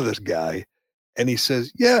front of this guy, and he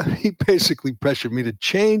says, yeah, he basically pressured me to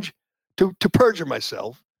perjure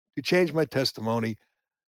myself, to change my testimony.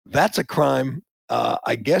 That's a crime.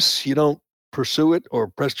 I guess you don't pursue it or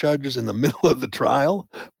press charges in the middle of the trial,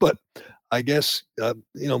 but I guess,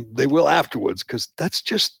 they will afterwards, because that's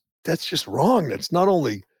just wrong.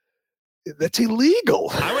 That's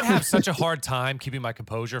illegal. I would have such a hard time keeping my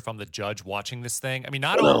composure if I'm the judge watching this thing. I mean,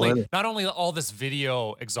 not only all this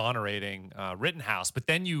video exonerating Rittenhouse, but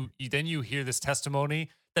then you hear this testimony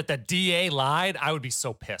that the DA lied. I would be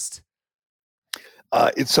so pissed.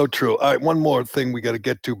 It's so true. All right, one more thing we got to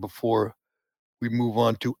get to before we move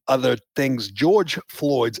on to other things. George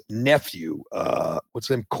Floyd's nephew, what's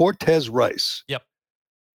his name? Cortez Rice. Yep.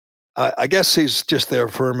 I guess he's just there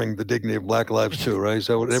affirming the dignity of Black lives too, right?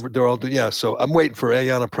 So whatever they're all doing. Yeah. So I'm waiting for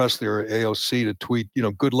Ayanna Pressley or AOC to tweet,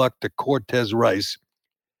 good luck to Cortez Rice.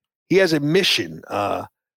 He has a mission.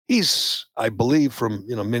 He's, I believe, from,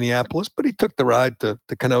 Minneapolis, but he took the ride to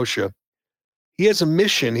Kenosha. He has a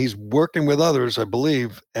mission. He's working with others, I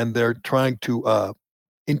believe, and they're trying to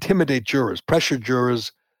intimidate jurors, pressure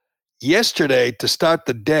jurors. Yesterday, to start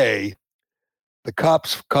the day, the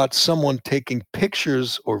cops caught someone taking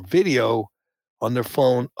pictures or video on their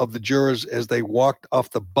phone of the jurors as they walked off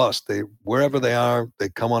the bus. Wherever they are, they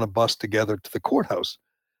come on a bus together to the courthouse.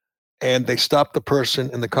 And they stopped the person,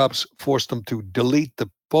 and the cops forced them to delete the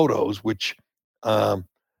photos, which I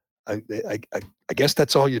guess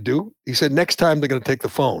that's all you do. He said next time they're going to take the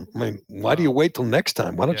phone. I mean, why do you wait till next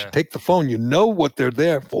time? Why don't you take the phone? You know what they're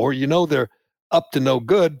there for. You know they're up to no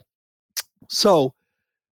good. So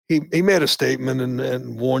he made a statement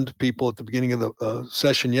and warned people at the beginning of the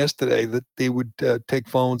session yesterday that they would take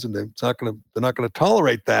phones, and they're not going to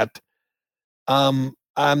tolerate that.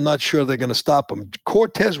 I'm not sure they're going to stop him.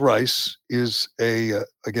 Cortez Rice is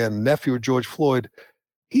again, nephew of George Floyd.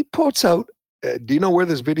 He puts out, do you know where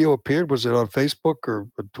this video appeared? Was it on Facebook or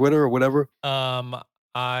Twitter or whatever?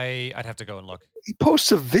 I'd have to go and look. He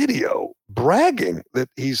posts a video bragging that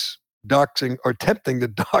he's doxing or attempting to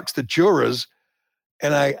dox the jurors.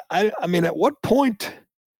 And I mean, at what point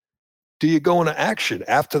do you go into action?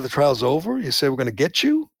 After the trial's over, you say, we're going to get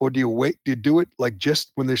you? Or do you wait? Do you do it like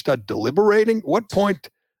just when they start deliberating? What point?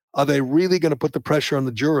 Are they really going to put the pressure on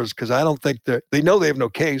the jurors? Because I don't think they know they have no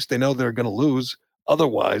case. They know they're going to lose.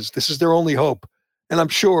 Otherwise, this is their only hope. And I'm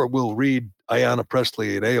sure we'll read Ayanna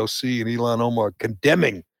Pressley and AOC and Ilhan Omar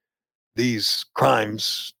condemning these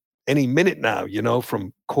crimes any minute now,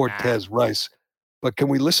 from Cortez Rice. But can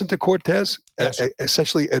we listen to Cortez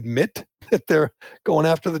essentially admit that they're going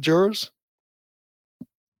after the jurors?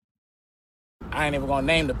 I ain't even gonna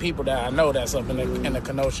name the people that I know that's up in the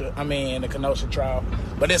Kenosha trial.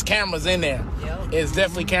 But there's cameras in there. Yep. It's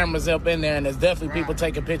definitely cameras up in there, and there's definitely people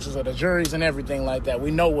taking pictures of the juries and everything like that.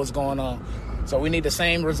 We know what's going on. So we need the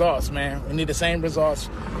same results, man. We need the same results.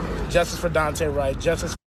 Justice for Daunte Wright.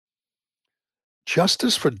 Justice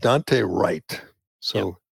for Daunte Wright.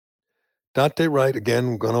 So Daunte Wright,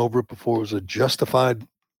 again, we've gone over it before, was a justified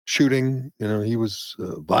shooting. He was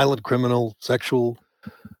a violent criminal, sexual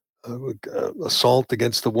assault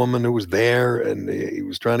against the woman who was there, and he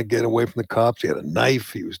was trying to get away from the cops. He had a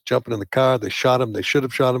knife. He was jumping in the car. They shot him. They should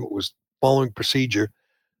have shot him. It was following procedure.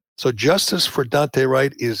 So justice for Daunte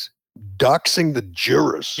Wright is doxing the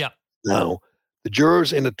jurors. Yeah. Now, the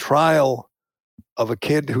jurors in a trial of a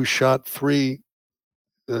kid who shot 3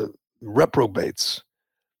 reprobates.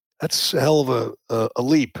 That's a hell of a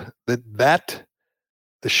leap. That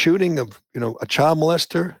the shooting of a child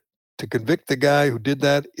molester, to convict the guy who did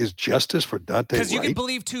that, is justice for Daunte Wright. Because you can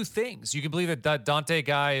believe two things. You can believe that Daunte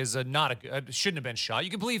guy is shouldn't have been shot. You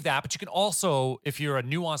can believe that, but you can also, if you're a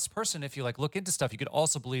nuanced person, if you look into stuff, you could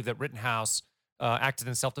also believe that Rittenhouse acted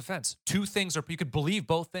in self-defense. Two things, you could believe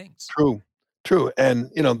both things. True. And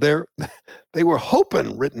they were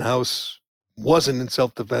hoping Rittenhouse wasn't in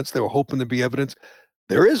self-defense. They were hoping to be evidence.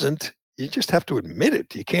 There isn't. You just have to admit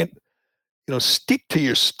it. You can't stick to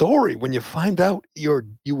your story when you find out you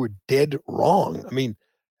were dead wrong. I mean,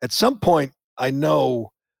 at some point, I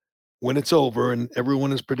know when it's over and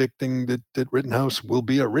everyone is predicting that Rittenhouse will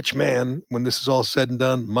be a rich man when this is all said and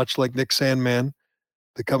done, much like Nick Sandmann,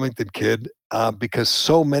 the Covington kid, because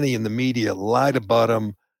so many in the media lied about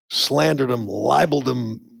him, slandered him, libeled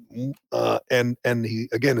him, and he,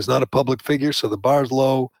 again, is not a public figure, so the bar's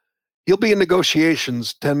low. He'll be in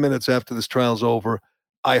negotiations 10 minutes after this trial's over.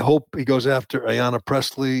 I hope he goes after Ayanna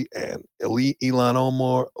Pressley and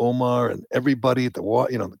Ilhan Omar and everybody at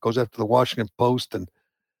goes after the Washington Post and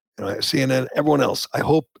CNN, everyone else. I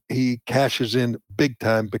hope he cashes in big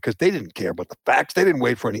time, because they didn't care about the facts. They didn't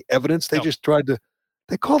wait for any evidence. They just tried to.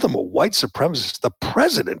 They called him a white supremacist. The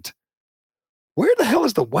president. Where the hell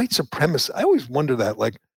is the white supremacy? I always wonder that.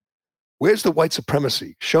 Where's the white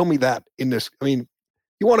supremacy? Show me that in this. I mean,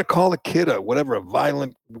 you want to call a kid a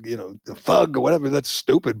violent, a thug or whatever, that's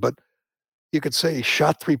stupid. But you could say he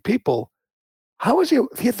shot 3 people. How is he?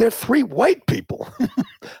 They're 3 white people.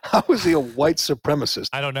 How is he a white supremacist?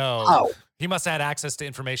 I don't know. How? He must have had access to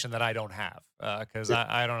information that I don't have, because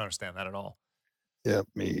I don't understand that at all. Yeah,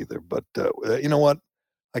 me either. But you know what?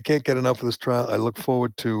 I can't get enough of this trial. I look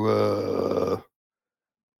forward to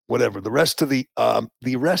whatever the rest of the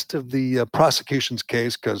prosecution's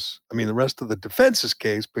case, because the rest of the defense's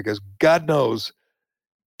case, because God knows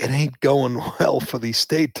it ain't going well for the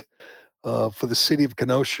state, for the city of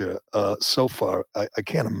Kenosha so far. I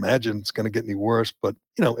can't imagine it's going to get any worse, but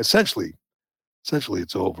essentially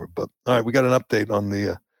it's over. But all right, we got an update on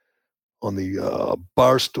the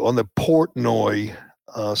Portnoy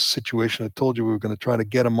situation. I told you we were going to try to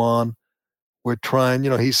get him on. We're trying.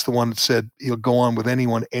 He's the one that said he'll go on with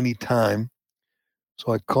anyone, anytime.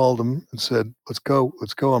 So I called him and said, let's go.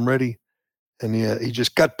 I'm ready. And he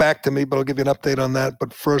just got back to me, but I'll give you an update on that.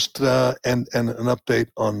 But first, and an update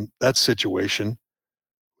on that situation.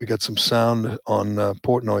 We got some sound on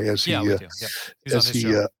Portnoy as he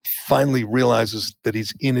finally realizes that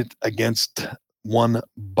he's in it against one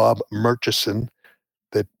Bob Murchison,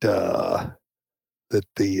 that the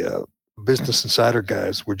Business Insider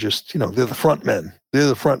guys were just, they're the front men.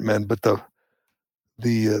 But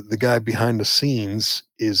the guy behind the scenes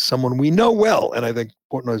is someone we know well, and I think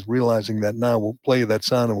Portnoy is realizing that now. We'll play you that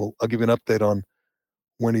sound, and I'll give you an update on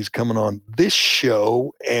when he's coming on this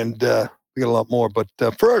show, and we got a lot more. But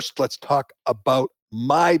first, let's talk about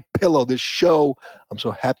MyPillow. This show, I'm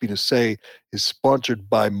so happy to say, is sponsored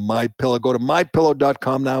by MyPillow. Go to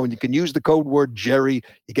mypillow.com now, and you can use the code word Jerry.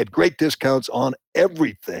 You get great discounts on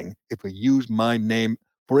everything if you use my name.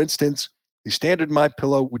 For instance, the standard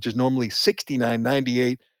MyPillow, which is normally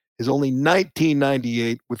 $69.98, is only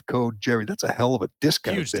 $19.98 with code Jerry. That's a hell of a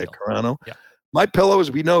discount. Huge there, Carano. Yeah. MyPillow,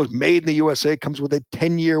 as we know, is made in the USA. Comes with a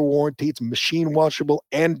 10-year warranty. It's machine washable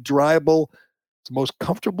and dryable. It's the most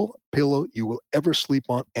comfortable pillow you will ever sleep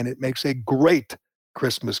on, and it makes a great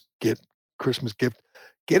Christmas gift.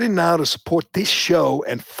 Get in now to support this show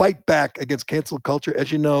and fight back against cancel culture.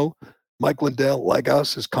 As you know, Mike Lindell, like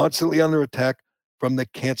us, is constantly under attack from the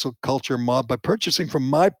cancel culture mob. By purchasing from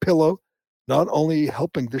MyPillow, not only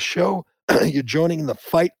helping the show, you're joining in the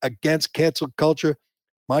fight against cancel culture.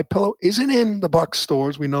 MyPillow isn't in the box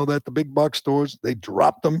stores. We know that the big box stores, they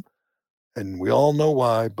dropped them, and we all know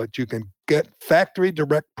why. But you can get factory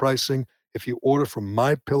direct pricing if you order from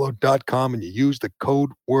MyPillow.com and you use the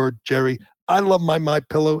code word Jerry. I love my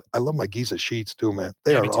MyPillow. I love my Giza sheets too, man.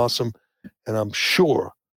 They are awesome, and I'm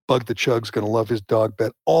sure Bug the Chug's going to love his dog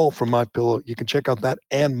bed. All from MyPillow. You can check out that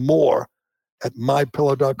and more at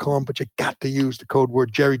MyPillow.com, but you got to use the code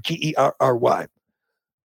word Jerry, Gerry. All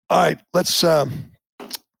right, let's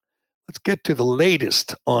get to the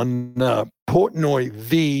latest on Portnoy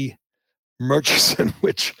v. Murchison,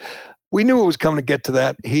 which we knew it was coming to get to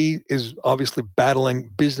that. He is obviously battling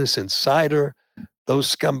Business Insider.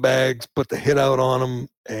 Those scumbags put the hit out on him,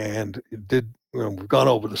 and we've gone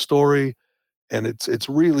over the story, and it's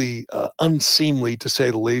really unseemly, to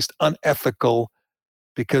say the least, unethical,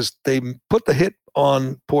 because they put the hit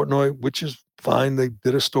on Portnoy, which is fine. They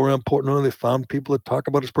did a story on Portnoy. They found people that talk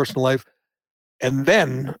about his personal life. And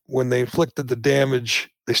then when they inflicted the damage,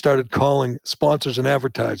 they started calling sponsors and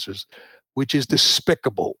advertisers, which is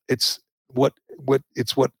despicable. It's what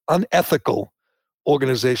unethical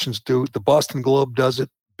organizations do. The Boston Globe does it.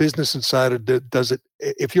 Business Insider does it.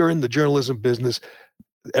 If you're in the journalism business,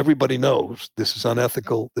 everybody knows this is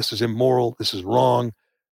unethical. This is immoral. This is wrong.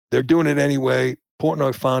 They're doing it anyway.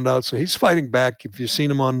 Portnoy found out, so he's fighting back. If you've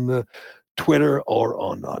seen him on Twitter or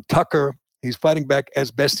on Tucker, he's fighting back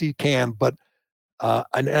as best he can. But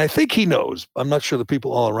and I think he knows. I'm not sure the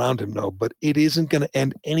people all around him know, but it isn't going to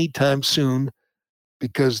end anytime soon,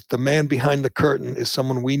 because the man behind the curtain is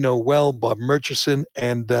someone we know well, Bob Murchison,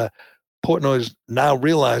 and Portnoy is now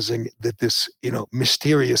realizing that this,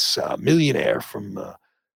 mysterious millionaire from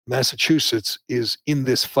Massachusetts is in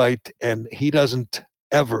this fight, and he doesn't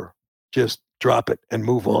ever just drop it and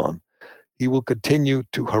move on. He will continue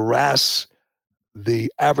to harass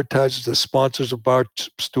the advertisers, the sponsors of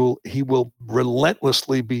Barstool. He will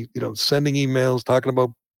relentlessly be, sending emails talking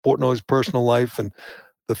about Portnoy's personal life and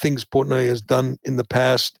the things Portnoy has done in the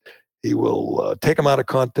past. He will take them out of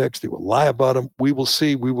context. He will lie about them. We will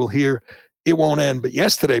see. We will hear. It won't end. But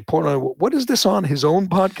yesterday, Portnoy, what is this on? His own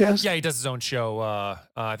podcast? Yeah, he does his own show.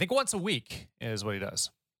 I think once a week is what he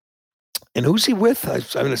does. And who's he with? I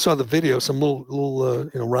saw the video. Some little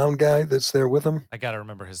round guy that's there with him. I got to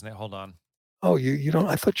remember his name. Hold on. Oh, you don't?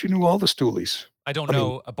 I thought you knew all the Stoolies. I don't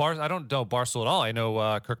know Barstool at all. I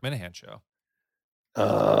know Kirk Minahan show.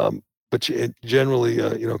 But generally,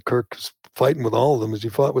 Kirk's fighting with all of them. Has he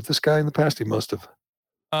fought with this guy in the past? He must have.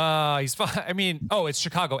 He's fought. It's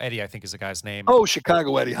Chicago Eddie, I think is the guy's name. Oh,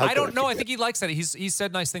 Chicago Eddie. I don't know. I think he likes Eddie. He's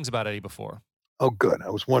said nice things about Eddie before. Oh, good. I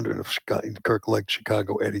was wondering if Kirk liked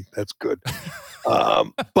Chicago Eddie. That's good.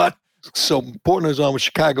 But so Portnoy's on with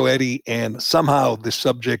Chicago Eddie, and somehow the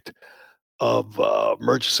subject of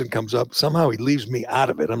Murchison comes up. Somehow he leaves me out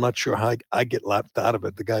of it. I'm not sure how I get left out of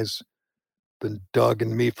it. The guy's been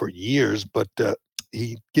dogging me for years, but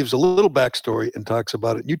he gives a little backstory and talks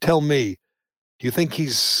about it. You tell me, do you think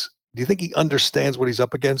he understands what he's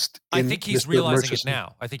up against? I think he's realizing it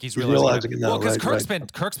now. I think he's realizing it now. Well, because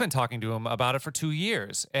right. Kirk's been talking to him about it for 2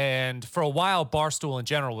 years, and for a while, Barstool in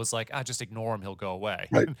general was like, just ignore him, he'll go away.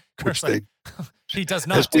 Right. Kirk's like, he does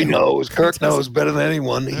not. As we know, Kirk knows better than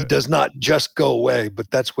anyone. He does not just go away, but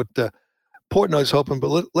that's what Portnoy's hoping.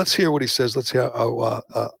 But let's hear what he says. Let's hear how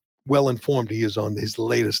well-informed he is on his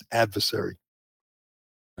latest adversary.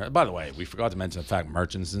 By the way, we forgot to mention the fact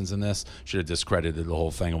Murchison's in this. Should have discredited the whole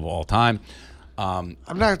thing of all time. I'm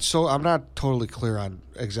not totally clear on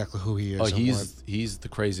exactly who he is. Oh, he's the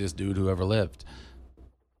craziest dude who ever lived.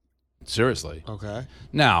 Seriously. Okay.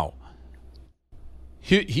 Now,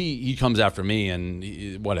 he comes after me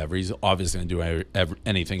and whatever. He's obviously going to do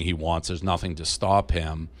anything he wants. There's nothing to stop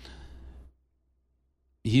him.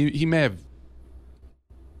 He may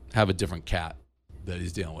have a different cat that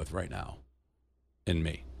he's dealing with right now in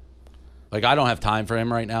me. Like, I don't have time for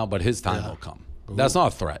him right now, but his time will come. Ooh. That's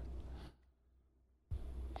not a threat.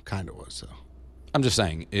 Kind of was, so. I'm just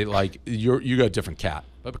saying, you got a different cat.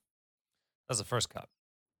 That's the first cut.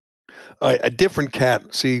 A different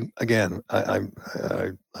cat. See, again, I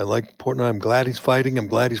like Portnoy. I'm glad he's fighting. I'm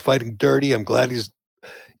glad he's fighting dirty. I'm glad he's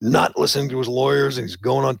not listening to his lawyers, and he's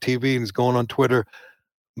going on TV and he's going on Twitter.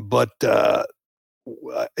 But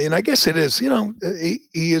and I guess it is, he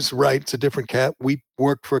is right. It's a different cat. We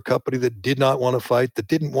worked for a company that did not want to fight, that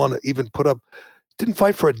didn't want to even put up, Didn't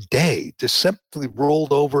fight for a day. Just simply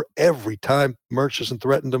rolled over every time Murchison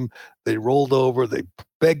threatened him. They rolled over. They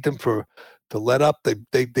begged him to let up.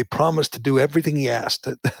 They promised to do everything he asked.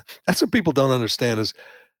 That's what people don't understand is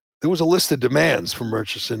there was a list of demands from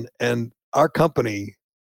Murchison, and our company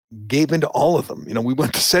gave into all of them. We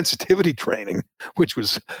went to sensitivity training, which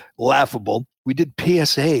was laughable. We did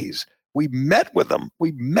PSAs. We met with him.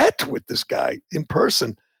 We met with this guy in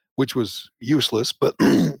person, which was useless, but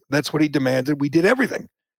that's what he demanded. We did everything.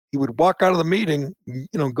 He would walk out of the meeting,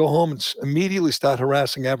 go home and immediately start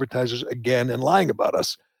harassing advertisers again and lying about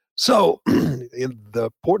us. So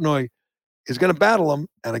the Portnoy is going to battle him.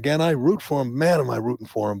 And again, I root for him. Man, am I rooting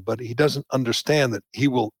for him. But he doesn't understand that he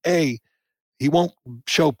won't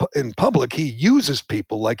show in public. He uses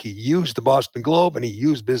people like he used the Boston Globe and he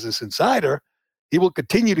used Business Insider. He will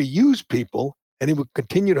continue to use people and he will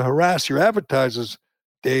continue to harass your advertisers,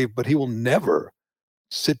 Dave, but he will never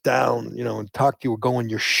sit down, and talk to you or go on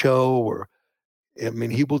your show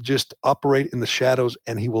he will just operate in the shadows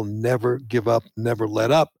and he will never give up, never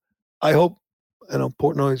let up. I hope,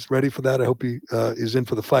 Portnoy is ready for that. I hope he is in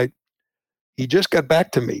for the fight. He just got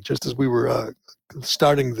back to me just as we were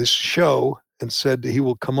starting this show and said he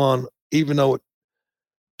will come on even though it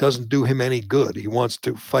doesn't do him any good. He wants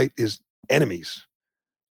to fight his enemies.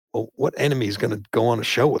 Well, what enemy is going to go on a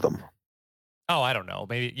show with him? Oh, I don't know.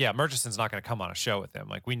 Maybe, yeah. Murchison's not going to come on a show with him.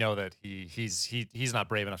 Like we know that he's not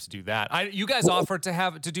brave enough to do that. You guys offered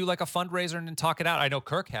to do like a fundraiser and talk it out. I know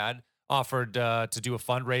Kirk had offered to do a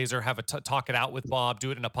fundraiser, have talk it out with Bob,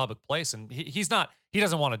 do it in a public place, and he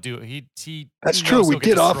doesn't want to do it. That's true. We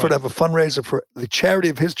did offer to have a fundraiser for the charity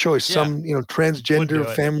of his choice, some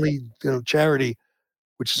transgender family charity,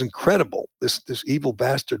 which is incredible. This evil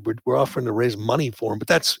bastard. We're offering to raise money for him, but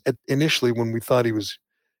that's initially when we thought he was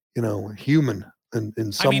human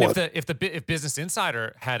and somewhat. I mean, if Business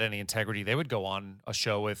Insider had any integrity, they would go on a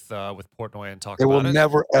show with Portnoy and talk they about it. They will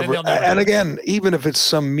never, ever. And do again, even if it's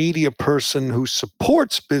some media person who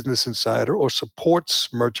supports Business Insider or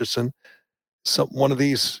supports Murchison, one of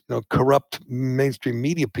these corrupt mainstream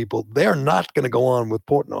media people, they're not going to go on with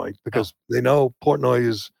Portnoy because they know Portnoy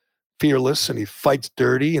is fearless and he fights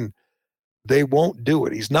dirty, and they won't do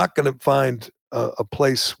it. He's not going to find a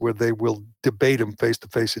place where they will debate him face to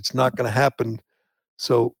face. It's not going to happen.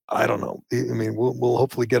 So I don't know. I mean, we'll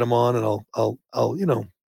hopefully get him on, and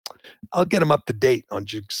I'll get him up to date on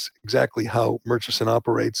exactly how Murchison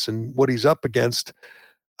operates and what he's up against.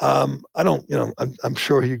 I'm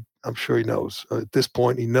sure he knows. At this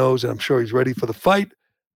point, he knows, and I'm sure he's ready for the fight.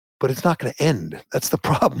 But it's not going to end. That's the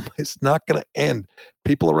problem. It's not going to end.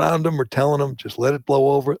 People around him are telling him, just let it blow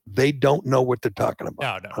over. They don't know what they're talking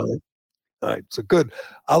about. No. All right, so good.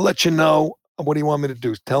 I'll let you know. What do you want me to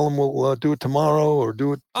do? Tell him we'll do it tomorrow or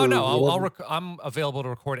do it? Oh no, I'm available to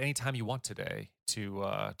record anytime you want today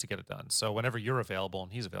to get it done. So whenever you're available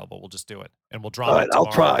and he's available, we'll just do it and we'll drop it. All right, I'll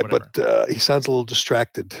try, but he sounds a little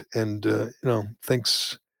distracted and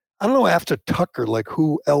thinks, I don't know, after Tucker, like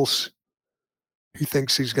who else he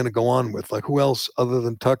thinks he's going to go on with? Like who else other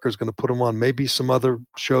than Tucker is going to put him on? Maybe some other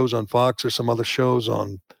shows on Fox or some other shows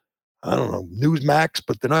on, I don't know, Newsmax,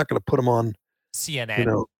 but they're not going to put him on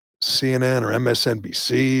CNN. CNN or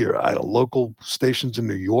MSNBC or local stations in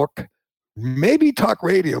New York. Maybe talk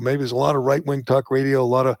radio. Maybe there's a lot of right-wing talk radio, a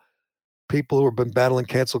lot of people who have been battling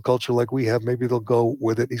cancel culture like we have. Maybe they'll go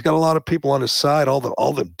with it. He's got a lot of people on his side. All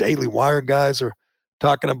the Daily Wire guys are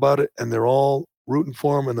talking about it, and they're all rooting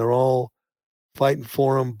for him, and they're all fighting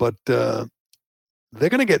for him. But they're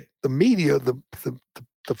going to get the media, the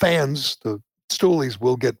fans, the stoolies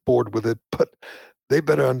will get bored with it, but they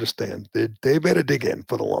better understand. They better dig in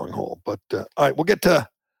for the long haul. But all right, we'll get to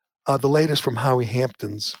the latest from Howie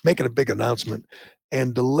Hampton's making a big announcement,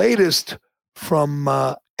 and the latest from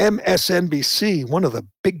MSNBC. One of the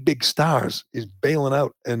big stars is bailing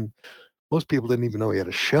out, and most people didn't even know he had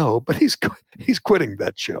a show, but he's quitting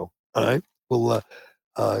that show. All right, we'll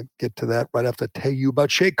get to that right after I tell you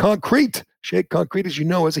about Shea Concrete. Shea Concrete, as you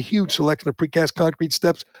know, has a huge selection of precast concrete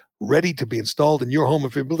steps ready to be installed in your home.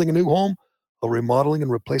 If you're building a new home or remodeling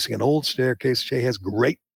and replacing an old staircase, Shea has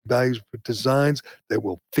great values for designs that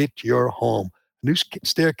will fit your home. A new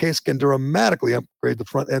staircase can dramatically upgrade the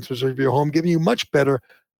front entrance of your home, giving you much better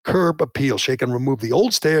curb appeal. Shea can remove the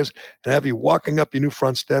old stairs and have you walking up your new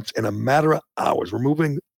front steps in a matter of hours.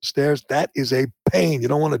 Removing stairs, that is a pain. You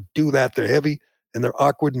don't want to do that. They're heavy and they're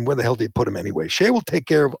awkward, and where the hell do you put them anyway? Shea will take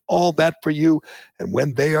care of all that for you, and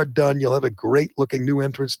when they are done, you'll have a great-looking new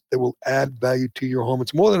entrance that will add value to your home.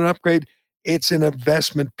 It's more than an upgrade. It's an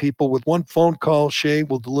investment, people. With one phone call, Shea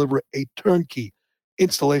will deliver a turnkey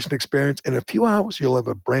installation experience. In a few hours, you'll have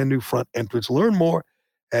a brand-new front entrance. Learn more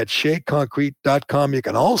at sheaconcrete.com. You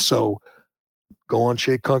can also go on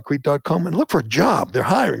sheaconcrete.com and look for a job. They're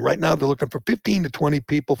hiring right now. They're looking for 15 to 20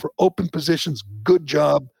 people for open positions, good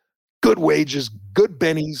job, good wages, good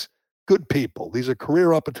bennies, good people. These are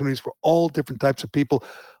career opportunities for all different types of people.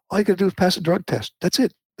 All you got to do is pass a drug test. That's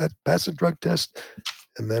it. Pass a drug test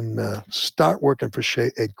and then start working for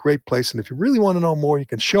Shea, a great place. And if you really want to know more, you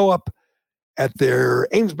can show up at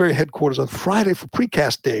their Amesbury headquarters on Friday for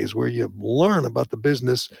precast days, where you learn about the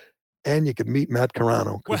business and you can meet Matt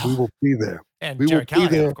Carano, because we will be there. And we Jerry will be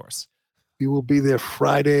Callahan, there. of course. We will be there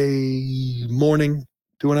Friday morning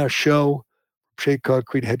doing our show, Shea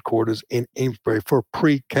Concrete headquarters in Amesbury for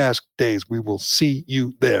precast days. We will see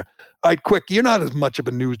you there. All right, quick. You're not as much of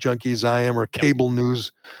a news junkie as I am, or a cable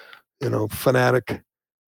news, fanatic.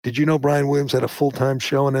 Did you know Brian Williams had a full-time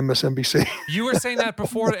show on MSNBC? You were saying that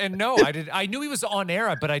before, and no, I did. I knew he was on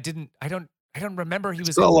air, but I don't remember he was.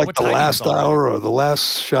 It's not like what the time he was last on. hour or the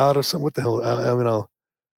last shot or something. What the hell?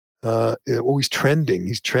 He's trending.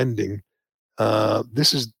 He's trending.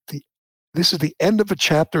 This is the end of a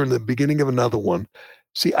chapter and the beginning of another one.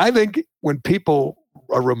 See, I think when people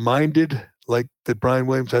are reminded, like, that Brian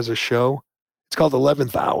Williams has a show, it's called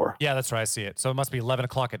 11th Hour. Yeah, that's right. I see it. So it must be 11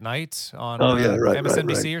 o'clock at night on right,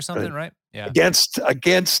 MSNBC or something, right? Yeah. Against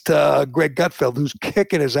Greg Gutfeld, who's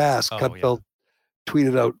kicking his ass. Gutfeld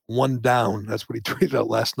tweeted out 1 down. That's what he tweeted out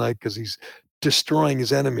last night, because he's destroying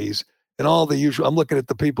his enemies. And all the usual, I'm looking at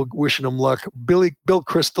the people wishing him luck. Bill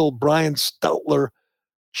Crystal, Brian Stoutler,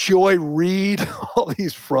 Joy Reid, all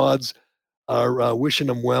these frauds are wishing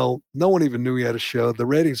him well. No one even knew he had a show. The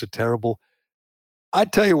ratings are terrible. I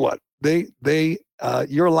tell you what,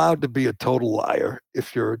 you're allowed to be a total liar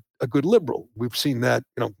if you're a good liberal. We've seen that.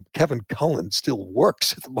 Kevin Cullen still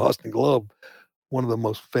works at the Boston Globe, one of the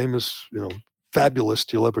most famous, fabulous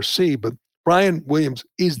you'll ever see. But Brian Williams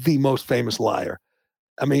is the most famous liar.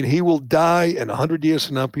 I mean, he will die, and 100 years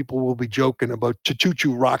from now, people will be joking about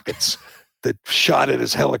choo-choo rockets that shot at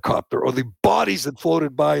his helicopter, or the bodies that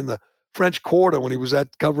floated by in the French Quarter when he was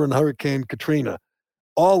covering Hurricane Katrina.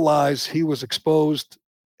 All lies. He was exposed.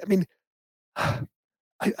 I mean,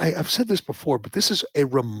 I've said this before, but this is a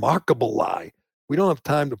remarkable lie. We don't have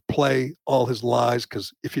time to play all his lies,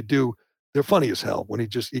 because if you do, they're funny as hell. When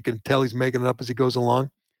you can tell he's making it up as he goes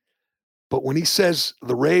along. But when he says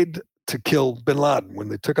the raid to kill bin Laden, when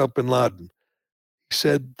they took out bin Laden, he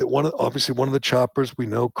said that one of the choppers we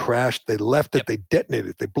know crashed. They left it. They detonated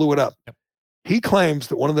it. They blew it up. Yep. He claims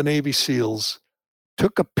that one of the Navy SEALs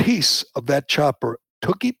took a piece of that chopper,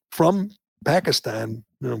 took it from Pakistan,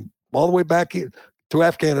 all the way back to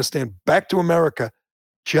Afghanistan, back to America,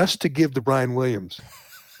 just to give to Brian Williams.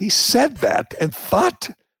 He said that and thought.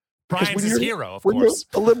 Brian's his hero, of course. When you're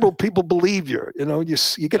a liberal, people believe you.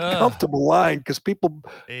 You get comfortable lying because people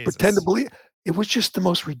pretend to believe. It was just the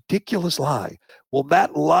most ridiculous lie. Well,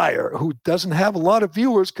 that liar, who doesn't have a lot of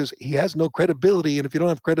viewers because he has no credibility, and if you don't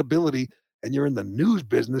have credibility and you're in the news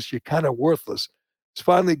business, you're kind of worthless, has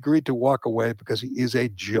finally agreed to walk away because he is a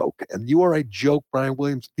joke. And you are a joke, Brian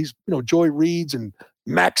Williams. These, Joy Reids and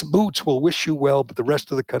Max Boots will wish you well, but the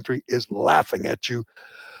rest of the country is laughing at you.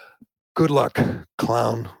 Good luck,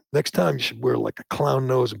 clown. Next time you should wear like a clown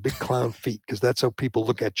nose and big clown feet, because that's how people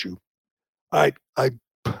look at you. All right, I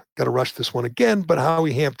got to rush this one again, but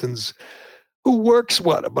Howie Hamptons, who works,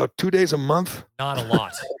 about 2 days a month? Not a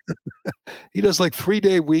lot. He does like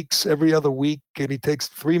 3-day weeks every other week, and he takes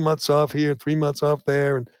 3 months off here, 3 months off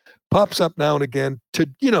there, and pops up now and again to,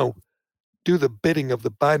 do the bidding of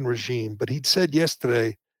the Biden regime. But he'd said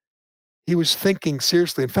yesterday he was thinking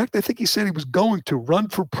seriously. In fact, I think he said he was going to run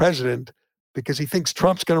for president because he thinks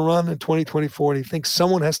Trump's going to run in 2024, and he thinks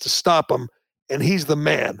someone has to stop him, and he's the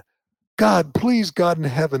man. God, please, God in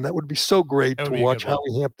heaven, that would be so great to watch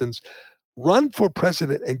Howie Hamptons run for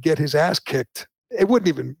president and get his ass kicked. It wouldn't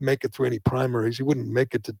even make it through any primaries. He wouldn't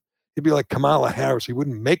make it to, he'd be like Kamala Harris. He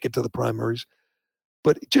wouldn't make it to the primaries.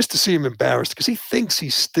 But just to see him embarrassed, because he thinks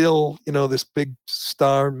he's still, this big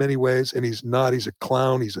star in many ways, and he's not. He's a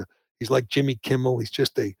clown. He's like Jimmy Kimmel. He's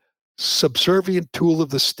just a subservient tool of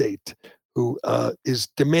the state who is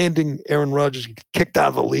demanding Aaron Rodgers get kicked out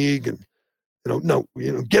of the league and,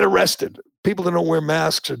 get arrested. People that don't wear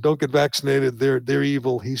masks or don't get vaccinated, they're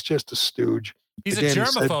evil. He's just a stooge. He's a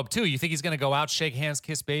germaphobe, too. You think he's going to go out, shake hands,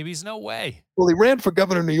 kiss babies? No way. Well, he ran for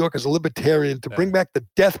governor of New York as a libertarian to bring back the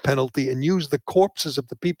death penalty and use the corpses of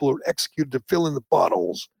the people who were executed to fill in the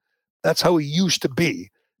potholes. That's how he used to be.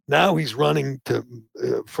 Now he's running to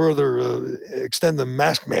further extend the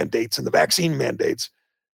mask mandates and the vaccine mandates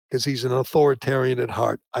because he's an authoritarian at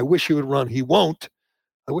heart. I wish he would run. He won't.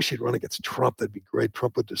 I wish he'd run against Trump. That'd be great.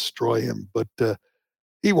 Trump would destroy him. But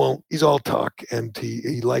He won't. He's all talk, and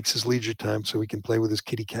he likes his leisure time so he can play with his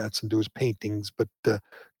kitty cats and do his paintings. But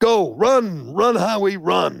go, run, Howie,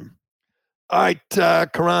 run. All right,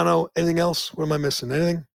 Carano, anything else? What am I missing?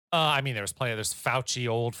 Anything? I mean, there's Fauci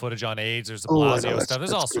old footage on AIDS. There's the Blasio stuff.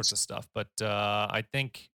 There's all sorts of stuff. But I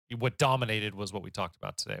think what dominated was what we talked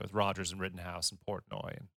about today with Rodgers and Rittenhouse and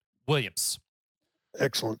Portnoy and Williams.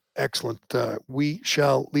 Excellent. We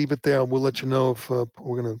shall leave it there. We'll let you know if we're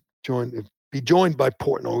going to be joined by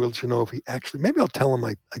Portnoy. We'll let you know if he actually, maybe I'll tell him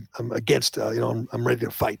I'm against, I'm ready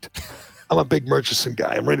to fight. I'm a big Murchison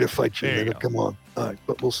guy. I'm ready to fight you. Come on. All right,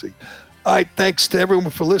 but we'll see. All right, thanks to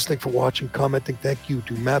everyone for listening, for watching, commenting. Thank you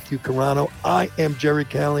to Matthew Carano. I am Jerry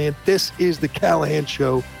Callahan. This is The Callahan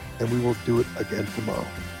Show, and we will do it again tomorrow.